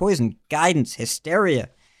 Nitro Boost, Poison, Guidance,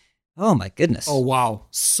 Hysteria. Oh my goodness. Oh wow.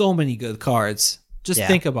 So many good cards. Just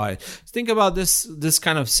think about it. Think about this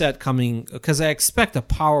kind of set coming, because I expect a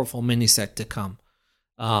powerful mini set to come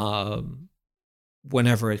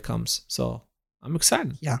whenever it comes. So I'm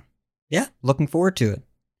excited. Yeah, looking forward to it.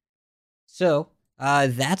 So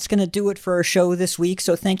that's going to do it for our show this week.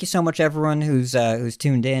 So thank you so much, everyone who's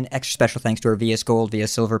tuned in. Extra special thanks to our VS Gold,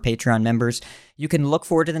 VS Silver Patreon members. You can look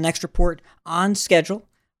forward to the next report on schedule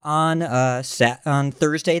on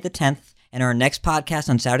Thursday the 10th. And our next podcast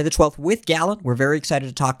on Saturday the 12th with Gallon. We're very excited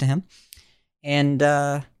to talk to him. And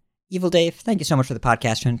Evil Dave, thank you so much for the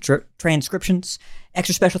podcast transcriptions.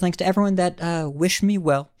 Extra special thanks to everyone that wished me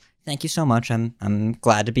well. Thank you so much. I'm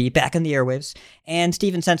glad to be back in the airwaves. And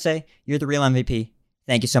Steven Sensei, you're the real MVP.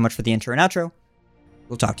 Thank you so much for the intro and outro.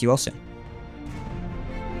 We'll talk to you all soon.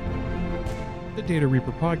 The Data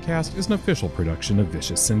Reaper podcast is an official production of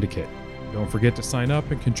Vicious Syndicate. Don't forget to sign up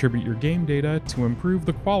and contribute your game data to improve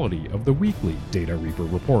the quality of the weekly Data Reaper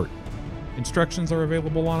report. Instructions are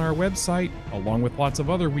available on our website, along with lots of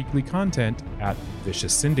other weekly content at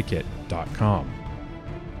vicioussyndicate.com.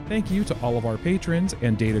 Thank you to all of our patrons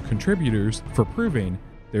and data contributors for proving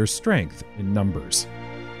there's strength in numbers.